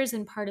cleansers.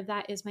 And part of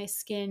that is my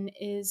skin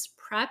is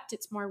prepped.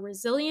 It's more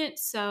resilient.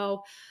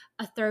 So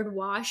a third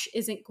wash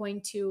isn't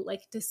going to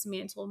like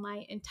dismantle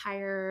my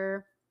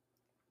entire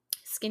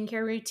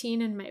skincare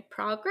routine and my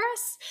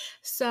progress.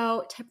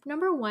 So tip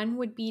number one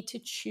would be to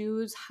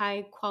choose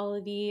high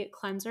quality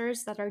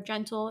cleansers that are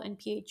gentle and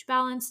pH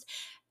balanced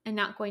and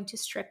not going to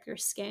strip your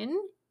skin.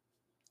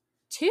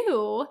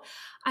 Two,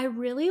 I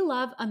really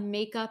love a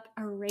makeup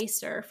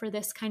eraser for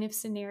this kind of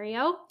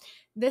scenario.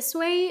 This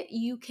way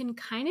you can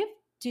kind of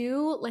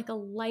do like a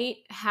light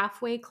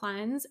halfway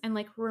cleanse and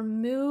like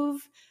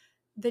remove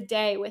the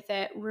day with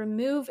it,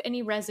 remove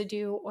any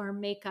residue or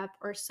makeup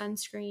or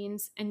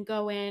sunscreens, and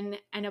go in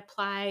and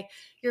apply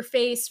your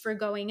face for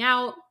going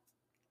out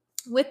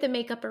with the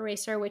makeup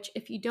eraser, which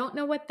if you don't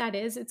know what that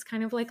is, it's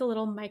kind of like a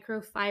little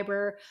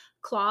microfiber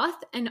cloth,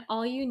 and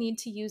all you need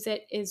to use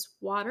it is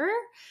water.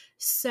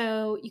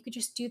 So you could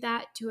just do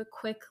that, do a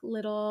quick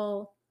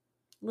little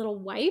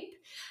wipe.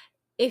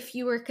 If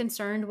you were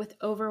concerned with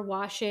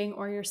overwashing,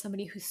 or you're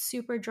somebody who's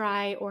super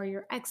dry, or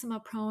you're eczema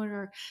prone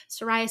or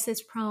psoriasis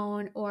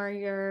prone, or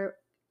you're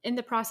in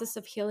the process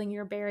of healing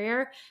your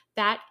barrier,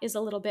 that is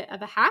a little bit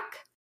of a hack.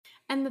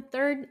 And the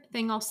third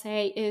thing I'll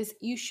say is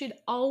you should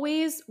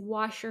always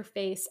wash your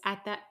face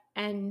at the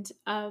end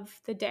of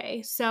the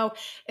day. So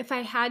if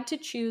I had to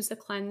choose a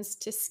cleanse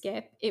to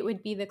skip, it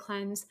would be the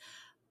cleanse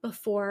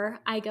before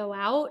I go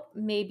out.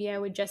 Maybe I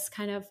would just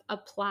kind of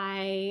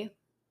apply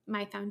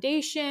my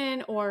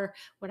foundation, or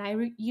what I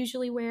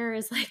usually wear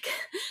is like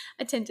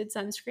a tinted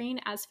sunscreen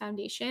as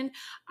foundation.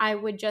 I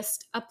would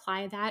just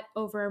apply that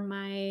over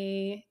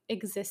my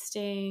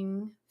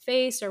existing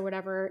face or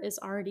whatever is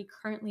already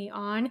currently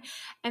on,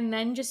 and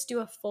then just do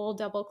a full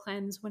double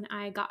cleanse when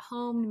I got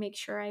home to make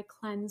sure I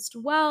cleansed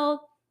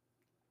well.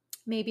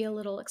 Maybe a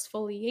little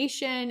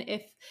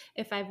exfoliation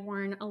if I've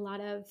worn a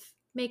lot of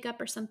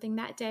makeup or something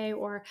that day,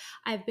 or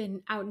I've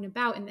been out and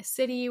about in the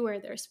city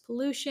where there's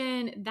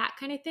pollution, that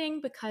kind of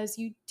thing, because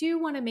you do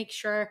want to make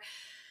sure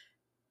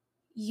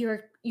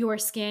your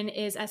skin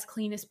is as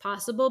clean as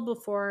possible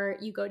before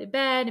you go to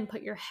bed and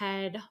put your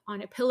head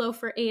on a pillow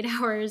for 8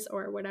 hours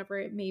or whatever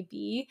it may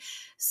be.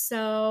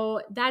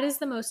 So that is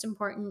the most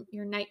important.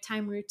 Your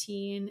nighttime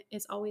routine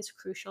is always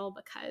crucial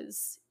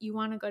because you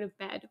want to go to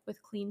bed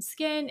with clean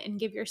skin and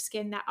give your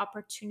skin that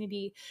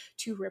opportunity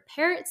to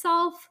repair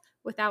itself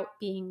without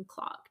being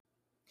clogged.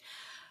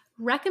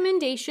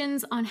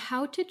 Recommendations on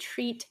how to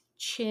treat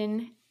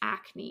chin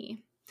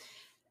acne.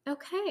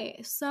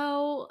 Okay,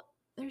 so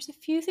there's a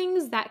few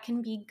things that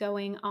can be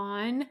going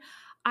on.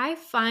 I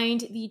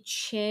find the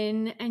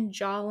chin and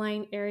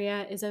jawline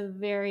area is a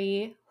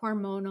very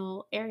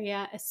hormonal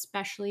area,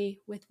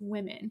 especially with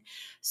women.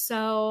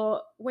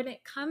 So when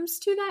it comes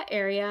to that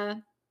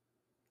area,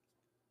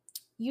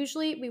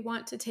 usually we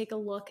want to take a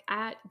look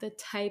at the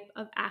type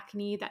of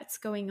acne that's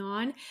going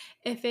on.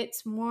 If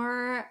it's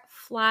more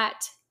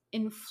flat,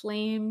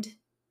 inflamed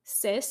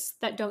cysts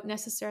that don't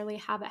necessarily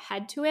have a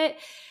head to it,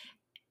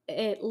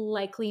 it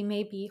likely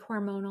may be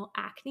hormonal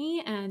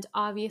acne, and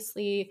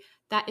obviously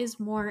that is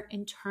more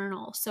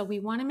internal. So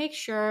we want to make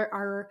sure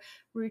our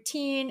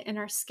routine and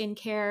our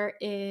skincare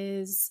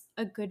is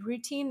a good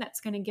routine that's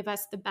going to give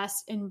us the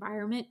best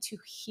environment to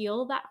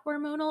heal that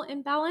hormonal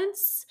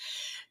imbalance.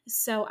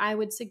 So I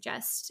would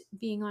suggest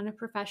being on a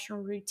professional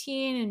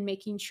routine and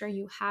making sure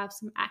you have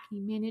some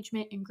acne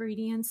management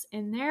ingredients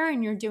in there,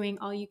 and you're doing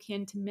all you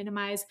can to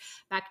minimize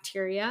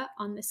bacteria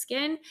on the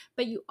skin.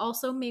 But you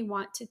also may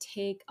want to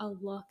take a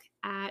look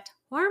at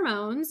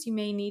hormones. You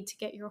may need to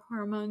get your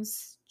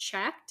hormones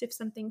checked if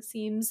something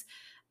seems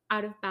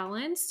out of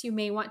balance. You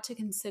may want to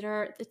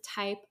consider the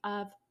type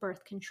of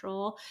birth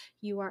control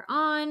you are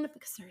on,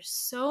 because there's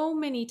so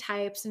many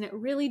types and it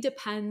really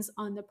depends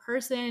on the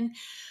person.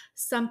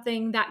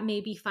 Something that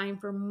may be fine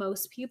for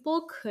most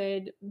people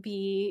could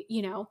be,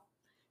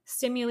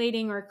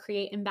 stimulating or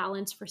create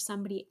imbalance for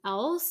somebody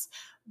else.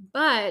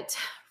 But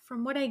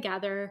from what I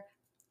gather,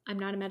 I'm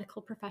not a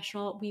medical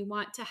professional. We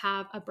want to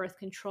have a birth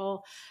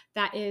control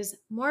that is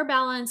more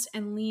balanced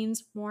and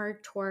leans more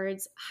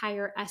towards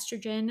higher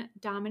estrogen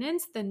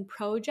dominance than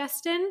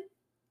progestin.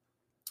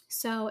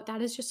 So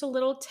that is just a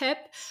little tip.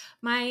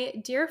 My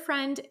dear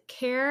friend,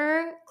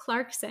 Care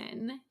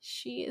Clarkson,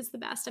 she is the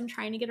best. I'm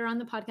trying to get her on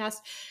the podcast.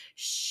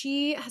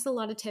 She has a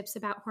lot of tips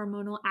about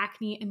hormonal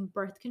acne and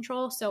birth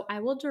control. So I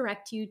will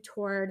direct you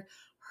toward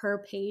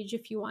her page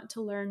if you want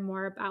to learn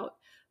more about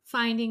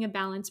finding a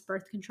balanced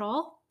birth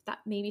control. That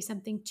may be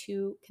something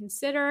to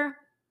consider.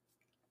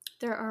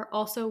 There are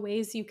also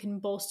ways you can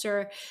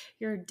bolster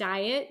your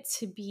diet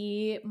to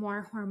be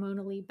more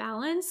hormonally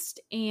balanced.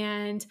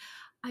 And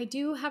I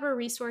do have a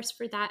resource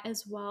for that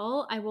as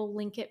well. I will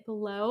link it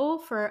below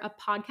for a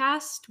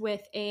podcast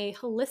with a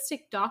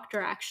holistic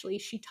doctor, actually.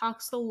 She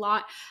talks a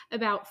lot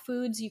about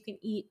foods you can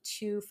eat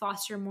to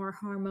foster more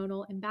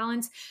hormonal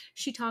imbalance.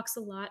 She talks a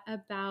lot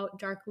about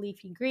dark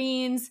leafy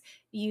greens,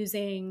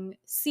 using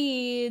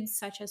seeds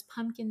such as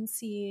pumpkin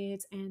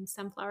seeds and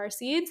sunflower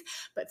seeds.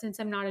 But since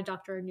I'm not a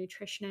doctor or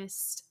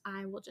nutritionist,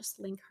 I will just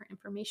link her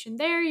information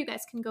there. You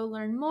guys can go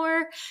learn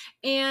more.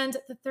 And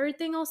the third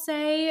thing I'll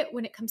say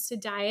when it comes to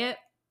diet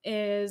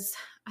is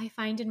I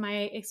find in my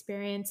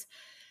experience,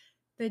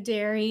 the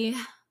dairy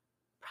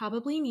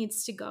probably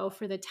needs to go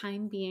for the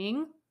time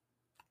being.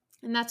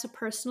 And that's a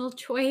personal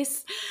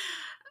choice.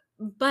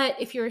 But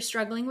if you're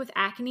struggling with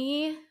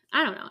acne,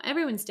 I don't know,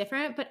 everyone's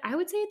different, but I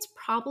would say it's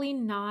probably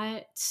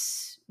not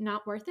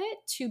worth it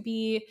to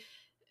be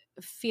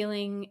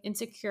feeling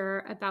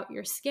insecure about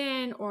your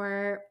skin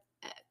or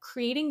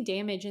creating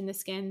damage in the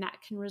skin that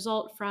can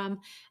result from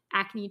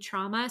acne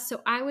trauma. So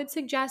I would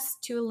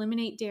suggest to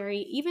eliminate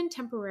dairy even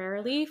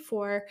temporarily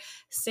for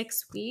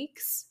 6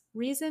 weeks.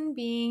 Reason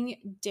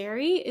being,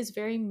 dairy is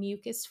very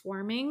mucus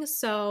forming.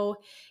 So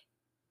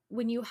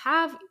when you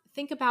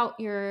think about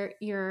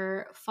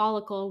your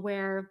follicle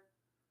where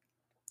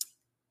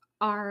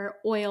our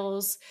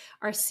oils,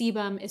 our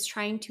sebum is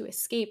trying to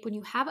escape. When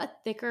you have a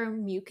thicker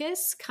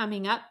mucus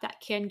coming up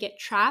that can get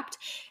trapped,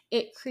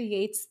 it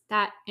creates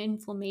that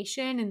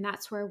inflammation, and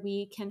that's where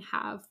we can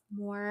have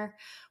more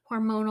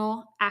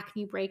hormonal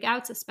acne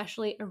breakouts,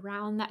 especially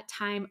around that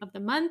time of the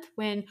month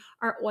when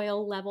our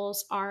oil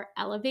levels are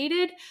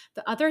elevated.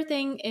 The other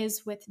thing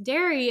is with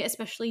dairy,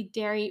 especially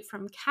dairy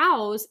from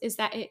cows, is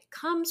that it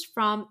comes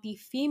from the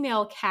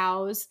female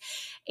cows,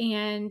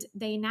 and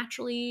they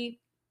naturally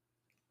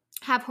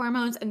have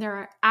hormones, and there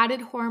are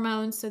added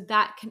hormones, so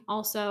that can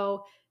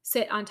also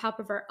sit on top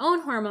of our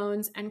own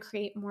hormones and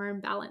create more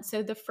imbalance.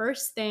 So the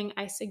first thing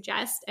I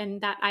suggest,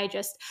 and that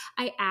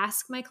I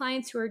ask my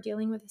clients who are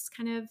dealing with this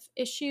kind of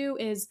issue,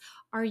 is,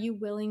 are you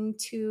willing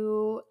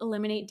to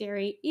eliminate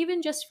dairy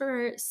even just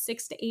for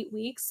 6 to 8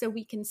 weeks so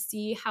we can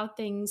see how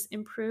things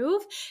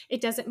improve?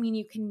 It doesn't mean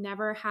you can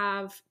never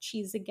have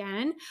cheese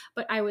again,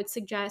 but I would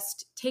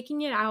suggest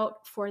taking it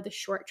out for the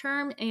short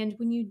term. And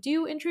when you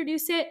do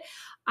introduce it,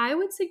 I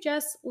would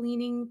suggest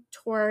leaning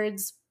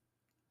towards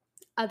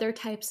other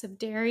types of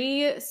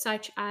dairy,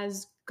 such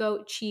as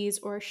goat cheese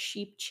or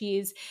sheep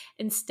cheese,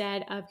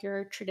 instead of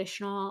your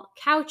traditional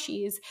cow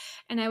cheese.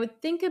 And I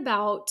would think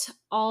about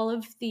all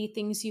of the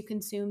things you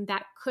consume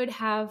that could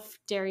have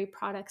dairy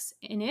products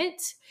in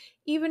it,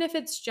 even if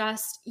it's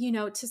just,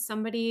 to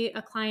somebody,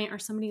 a client or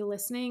somebody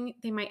listening,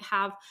 they might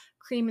have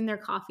cream in their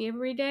coffee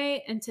every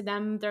day. And to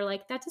them, they're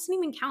like, that doesn't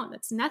even count.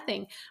 That's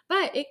nothing.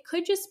 But it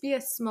could just be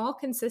a small,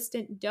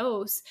 consistent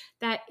dose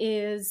that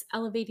is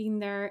elevating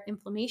their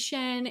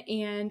inflammation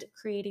and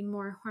creating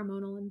more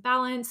hormonal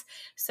imbalance.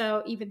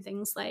 So even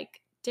things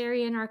like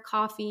dairy in our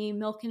coffee,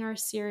 milk in our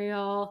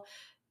cereal,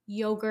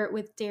 yogurt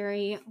with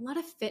dairy, a lot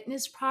of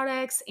fitness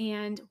products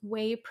and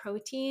whey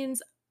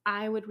proteins,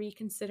 I would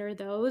reconsider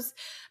those,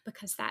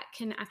 because that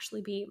can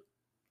actually be,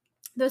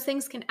 those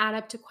things can add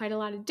up to quite a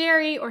lot of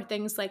dairy. Or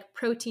things like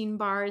protein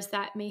bars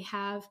that may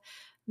have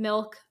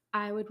milk,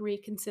 I would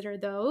reconsider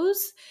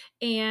those.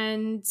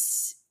 And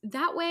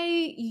that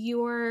way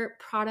your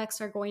products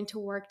are going to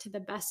work to the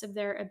best of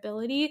their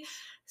ability.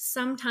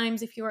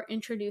 Sometimes if you are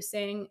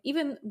introducing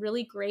even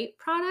really great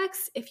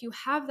products, if you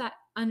have that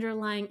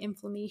underlying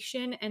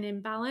inflammation and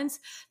imbalance,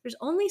 there's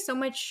only so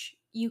much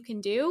you can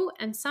do.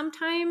 And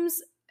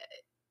sometimes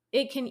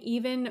it can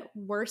even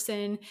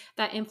worsen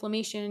that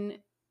inflammation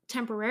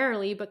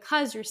temporarily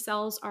because your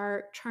cells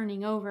are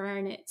turning over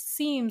and it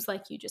seems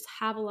like you just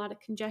have a lot of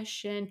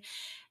congestion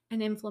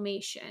and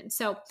inflammation.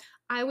 So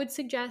I would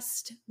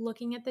suggest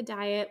looking at the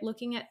diet,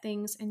 looking at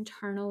things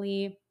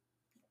internally,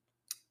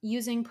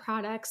 using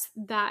products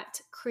that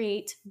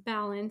create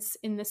balance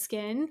in the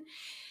skin.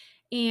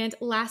 And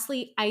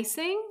lastly,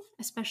 icing,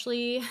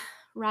 especially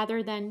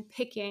rather than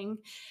picking.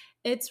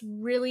 It's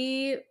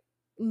really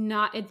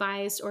not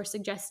advised or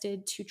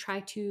suggested to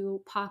try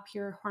to pop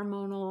your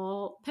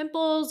hormonal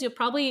pimples. You've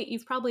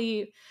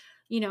probably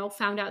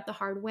found out the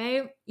hard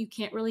way. You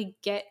can't really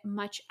get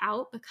much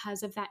out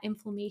because of that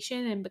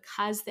inflammation and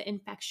because the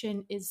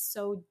infection is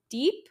so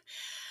deep.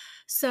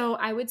 So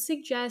I would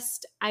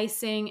suggest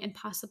icing and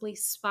possibly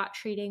spot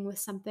treating with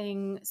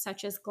something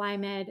such as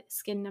Glymed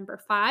Skin Number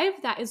 5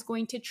 that is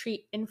going to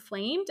treat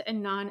inflamed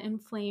and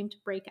non-inflamed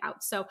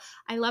breakouts. So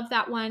I love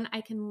that one.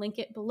 I can link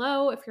it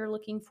below if you're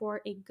looking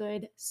for a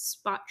good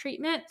spot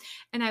treatment.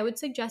 And I would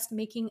suggest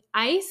making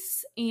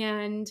ice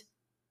and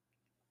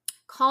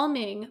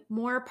calming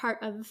more part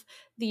of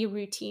the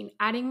routine,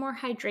 adding more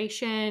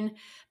hydration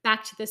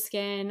back to the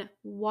skin,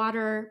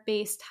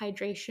 water-based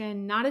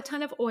hydration, not a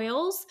ton of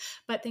oils,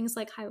 but things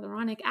like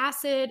hyaluronic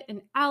acid and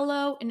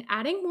aloe, and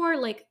adding more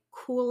like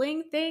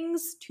cooling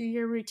things to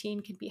your routine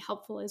can be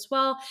helpful as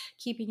well.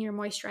 Keeping your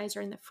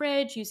moisturizer in the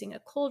fridge, using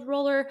a cold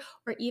roller,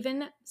 or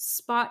even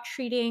spot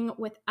treating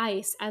with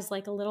ice as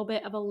like a little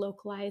bit of a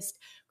localized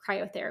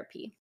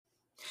cryotherapy.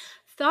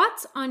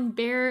 Thoughts on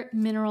Bare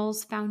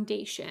Minerals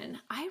foundation.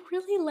 I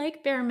really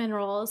like Bare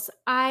Minerals.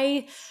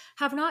 I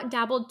have not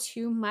dabbled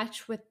too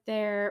much with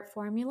their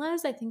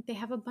formulas. I think they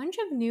have a bunch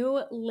of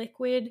new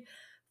liquid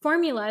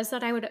formulas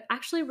that I would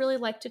actually really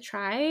like to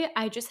try.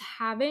 I just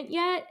haven't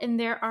yet. And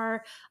there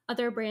are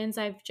other brands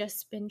I've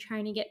just been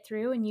trying to get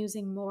through and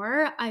using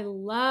more. I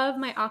love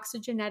my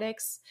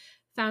Oxygenetics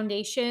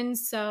foundation.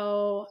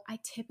 So I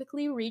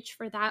typically reach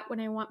for that when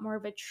I want more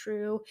of a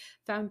true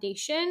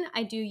foundation.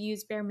 I do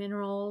use Bare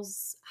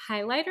Minerals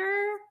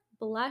highlighter,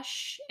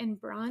 blush, and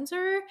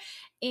bronzer.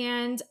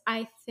 And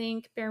I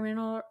think Bare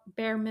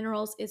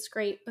Minerals is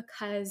great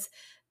because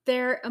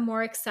they're a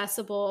more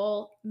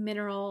accessible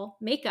mineral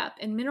makeup.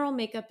 And mineral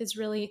makeup is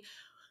really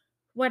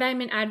what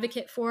I'm an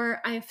advocate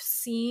for. I've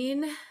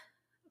seen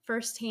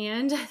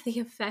firsthand the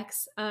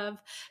effects of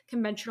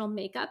conventional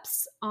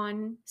makeups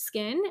on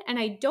skin. And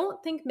I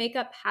don't think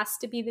makeup has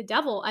to be the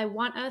devil. I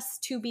want us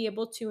to be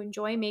able to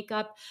enjoy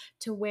makeup,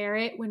 to wear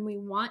it when we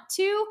want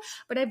to.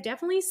 But I've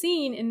definitely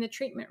seen in the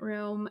treatment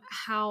room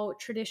how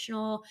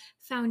traditional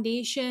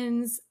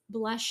foundations,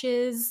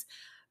 blushes,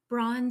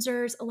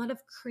 bronzers, a lot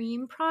of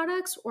cream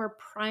products or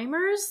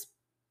primers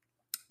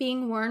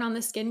being worn on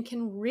the skin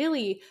can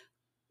really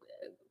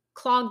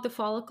clog the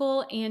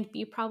follicle and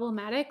be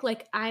problematic.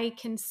 Like I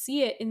can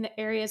see it in the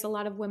areas a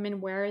lot of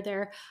women wear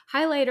their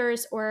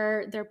highlighters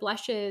or their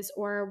blushes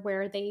or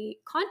where they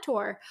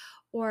contour,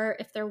 or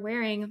if they're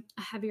wearing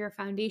a heavier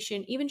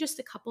foundation, even just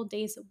a couple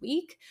days a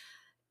week,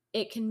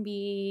 it can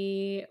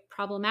be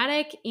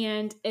problematic.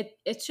 And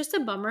it's just a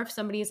bummer if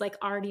somebody's like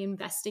already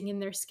investing in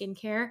their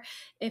skincare,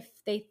 if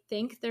they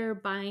think they're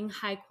buying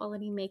high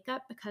quality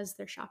makeup because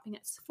they're shopping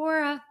at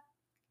Sephora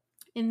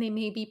and they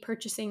may be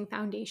purchasing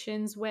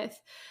foundations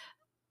with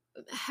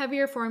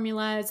heavier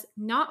formulas,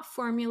 not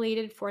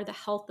formulated for the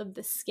health of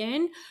the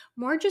skin,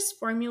 more just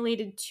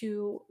formulated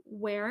to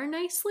wear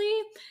nicely.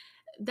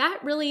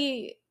 That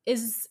really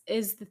is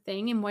the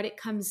thing and what it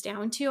comes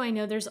down to. I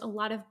know there's a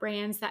lot of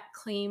brands that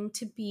claim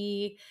to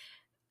be,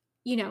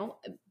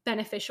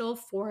 beneficial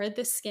for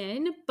the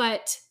skin,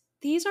 but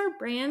these are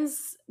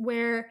brands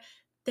where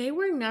they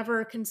were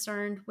never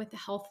concerned with the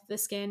health of the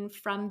skin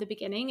from the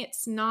beginning.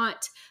 It's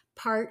not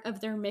part of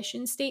their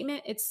mission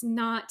statement. It's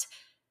not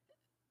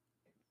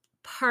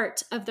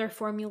part of their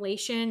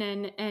formulation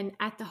and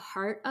at the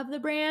heart of the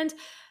brand.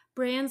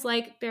 Brands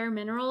like Bare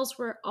Minerals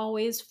were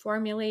always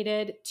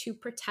formulated to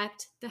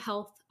protect the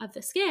health of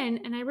the skin,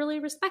 and I really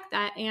respect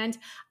that. And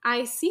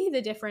I see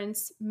the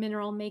difference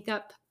mineral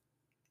makeup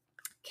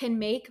can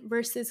make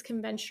versus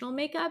conventional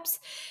makeups.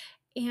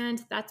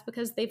 And that's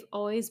because they've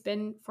always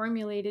been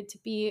formulated to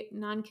be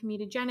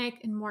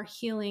non-comedogenic and more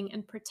healing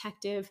and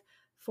protective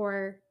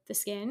for the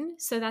skin.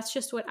 So that's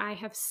just what I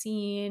have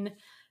seen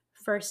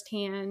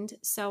firsthand.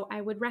 So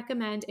I would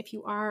recommend, if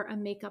you are a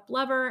makeup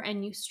lover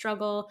and you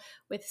struggle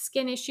with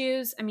skin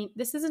issues, I mean,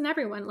 this isn't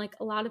everyone. Like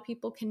a lot of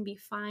people can be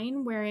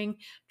fine wearing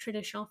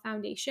traditional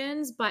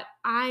foundations, but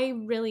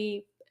I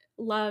really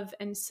love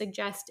and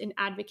suggest and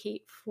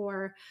advocate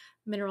for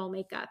mineral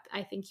makeup.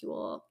 I think you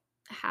will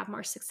have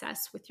more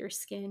success with your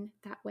skin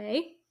that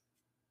way.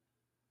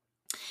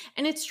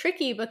 And it's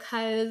tricky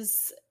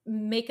because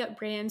makeup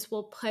brands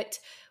will put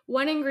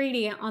one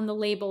ingredient on the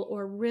label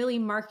or really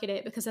market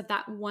it because of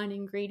that one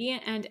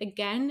ingredient. And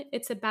again,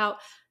 it's about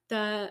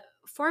the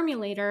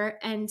formulator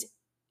and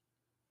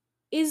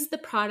is the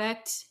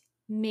product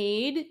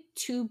made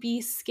to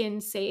be skin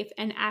safe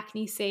and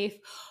acne safe,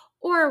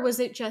 or was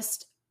it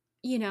just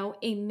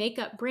a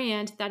makeup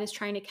brand that is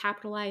trying to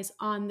capitalize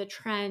on the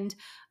trend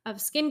of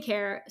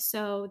skincare?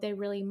 So they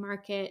really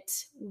market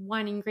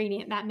one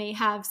ingredient that may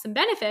have some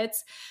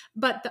benefits,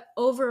 but the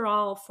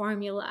overall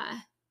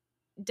formula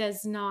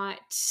does not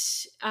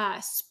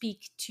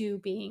speak to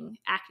being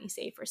acne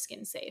safe or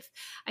skin safe.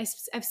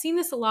 I've seen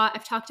this a lot.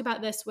 I've talked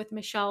about this with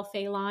Michelle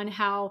Phelan,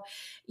 how,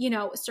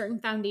 certain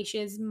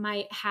foundations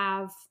might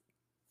have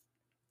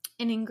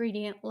an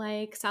ingredient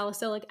like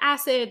salicylic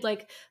acid,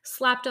 like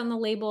slapped on the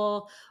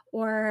label,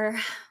 or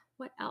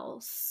what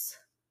else?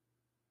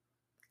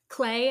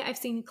 Clay. I've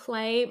seen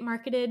clay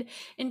marketed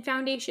in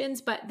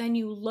foundations, but then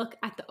you look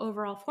at the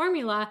overall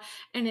formula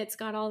and it's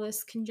got all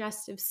this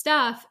congestive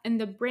stuff,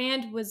 and the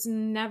brand was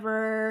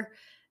never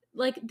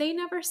they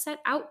never set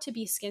out to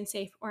be skin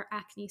safe or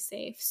acne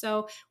safe.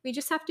 So we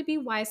just have to be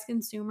wise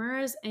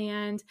consumers.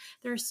 And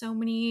there are so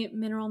many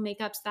mineral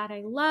makeups that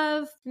I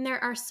love. And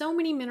there are so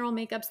many mineral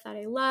makeups that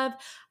I love.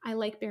 I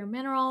like Bare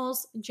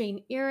Minerals,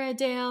 Jane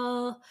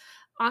Iredale,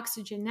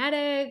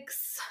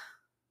 Oxygenetics.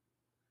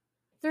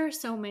 There are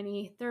so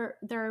many. There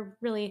are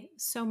really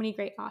so many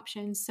great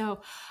options. So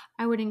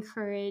I would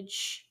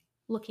encourage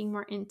looking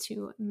more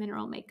into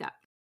mineral makeup.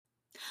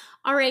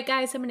 All right,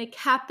 guys, I'm going to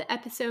cap the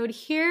episode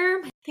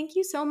here. Thank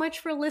you so much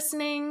for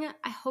listening.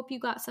 I hope you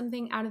got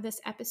something out of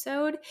this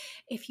episode.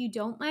 If you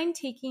don't mind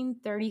taking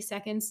 30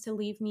 seconds to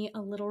leave me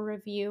a little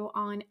review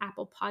on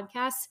Apple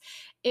Podcasts,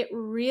 it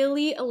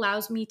really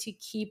allows me to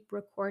keep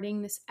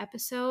recording these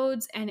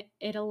episodes, and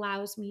it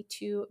allows me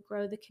to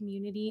grow the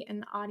community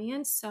and the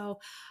audience. So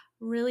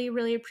Really,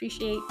 really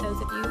appreciate those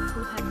of you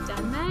who have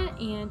done that,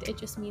 and it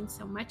just means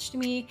so much to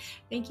me.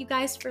 Thank you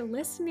guys for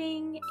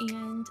listening,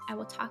 and I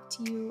will talk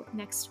to you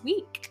next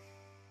week.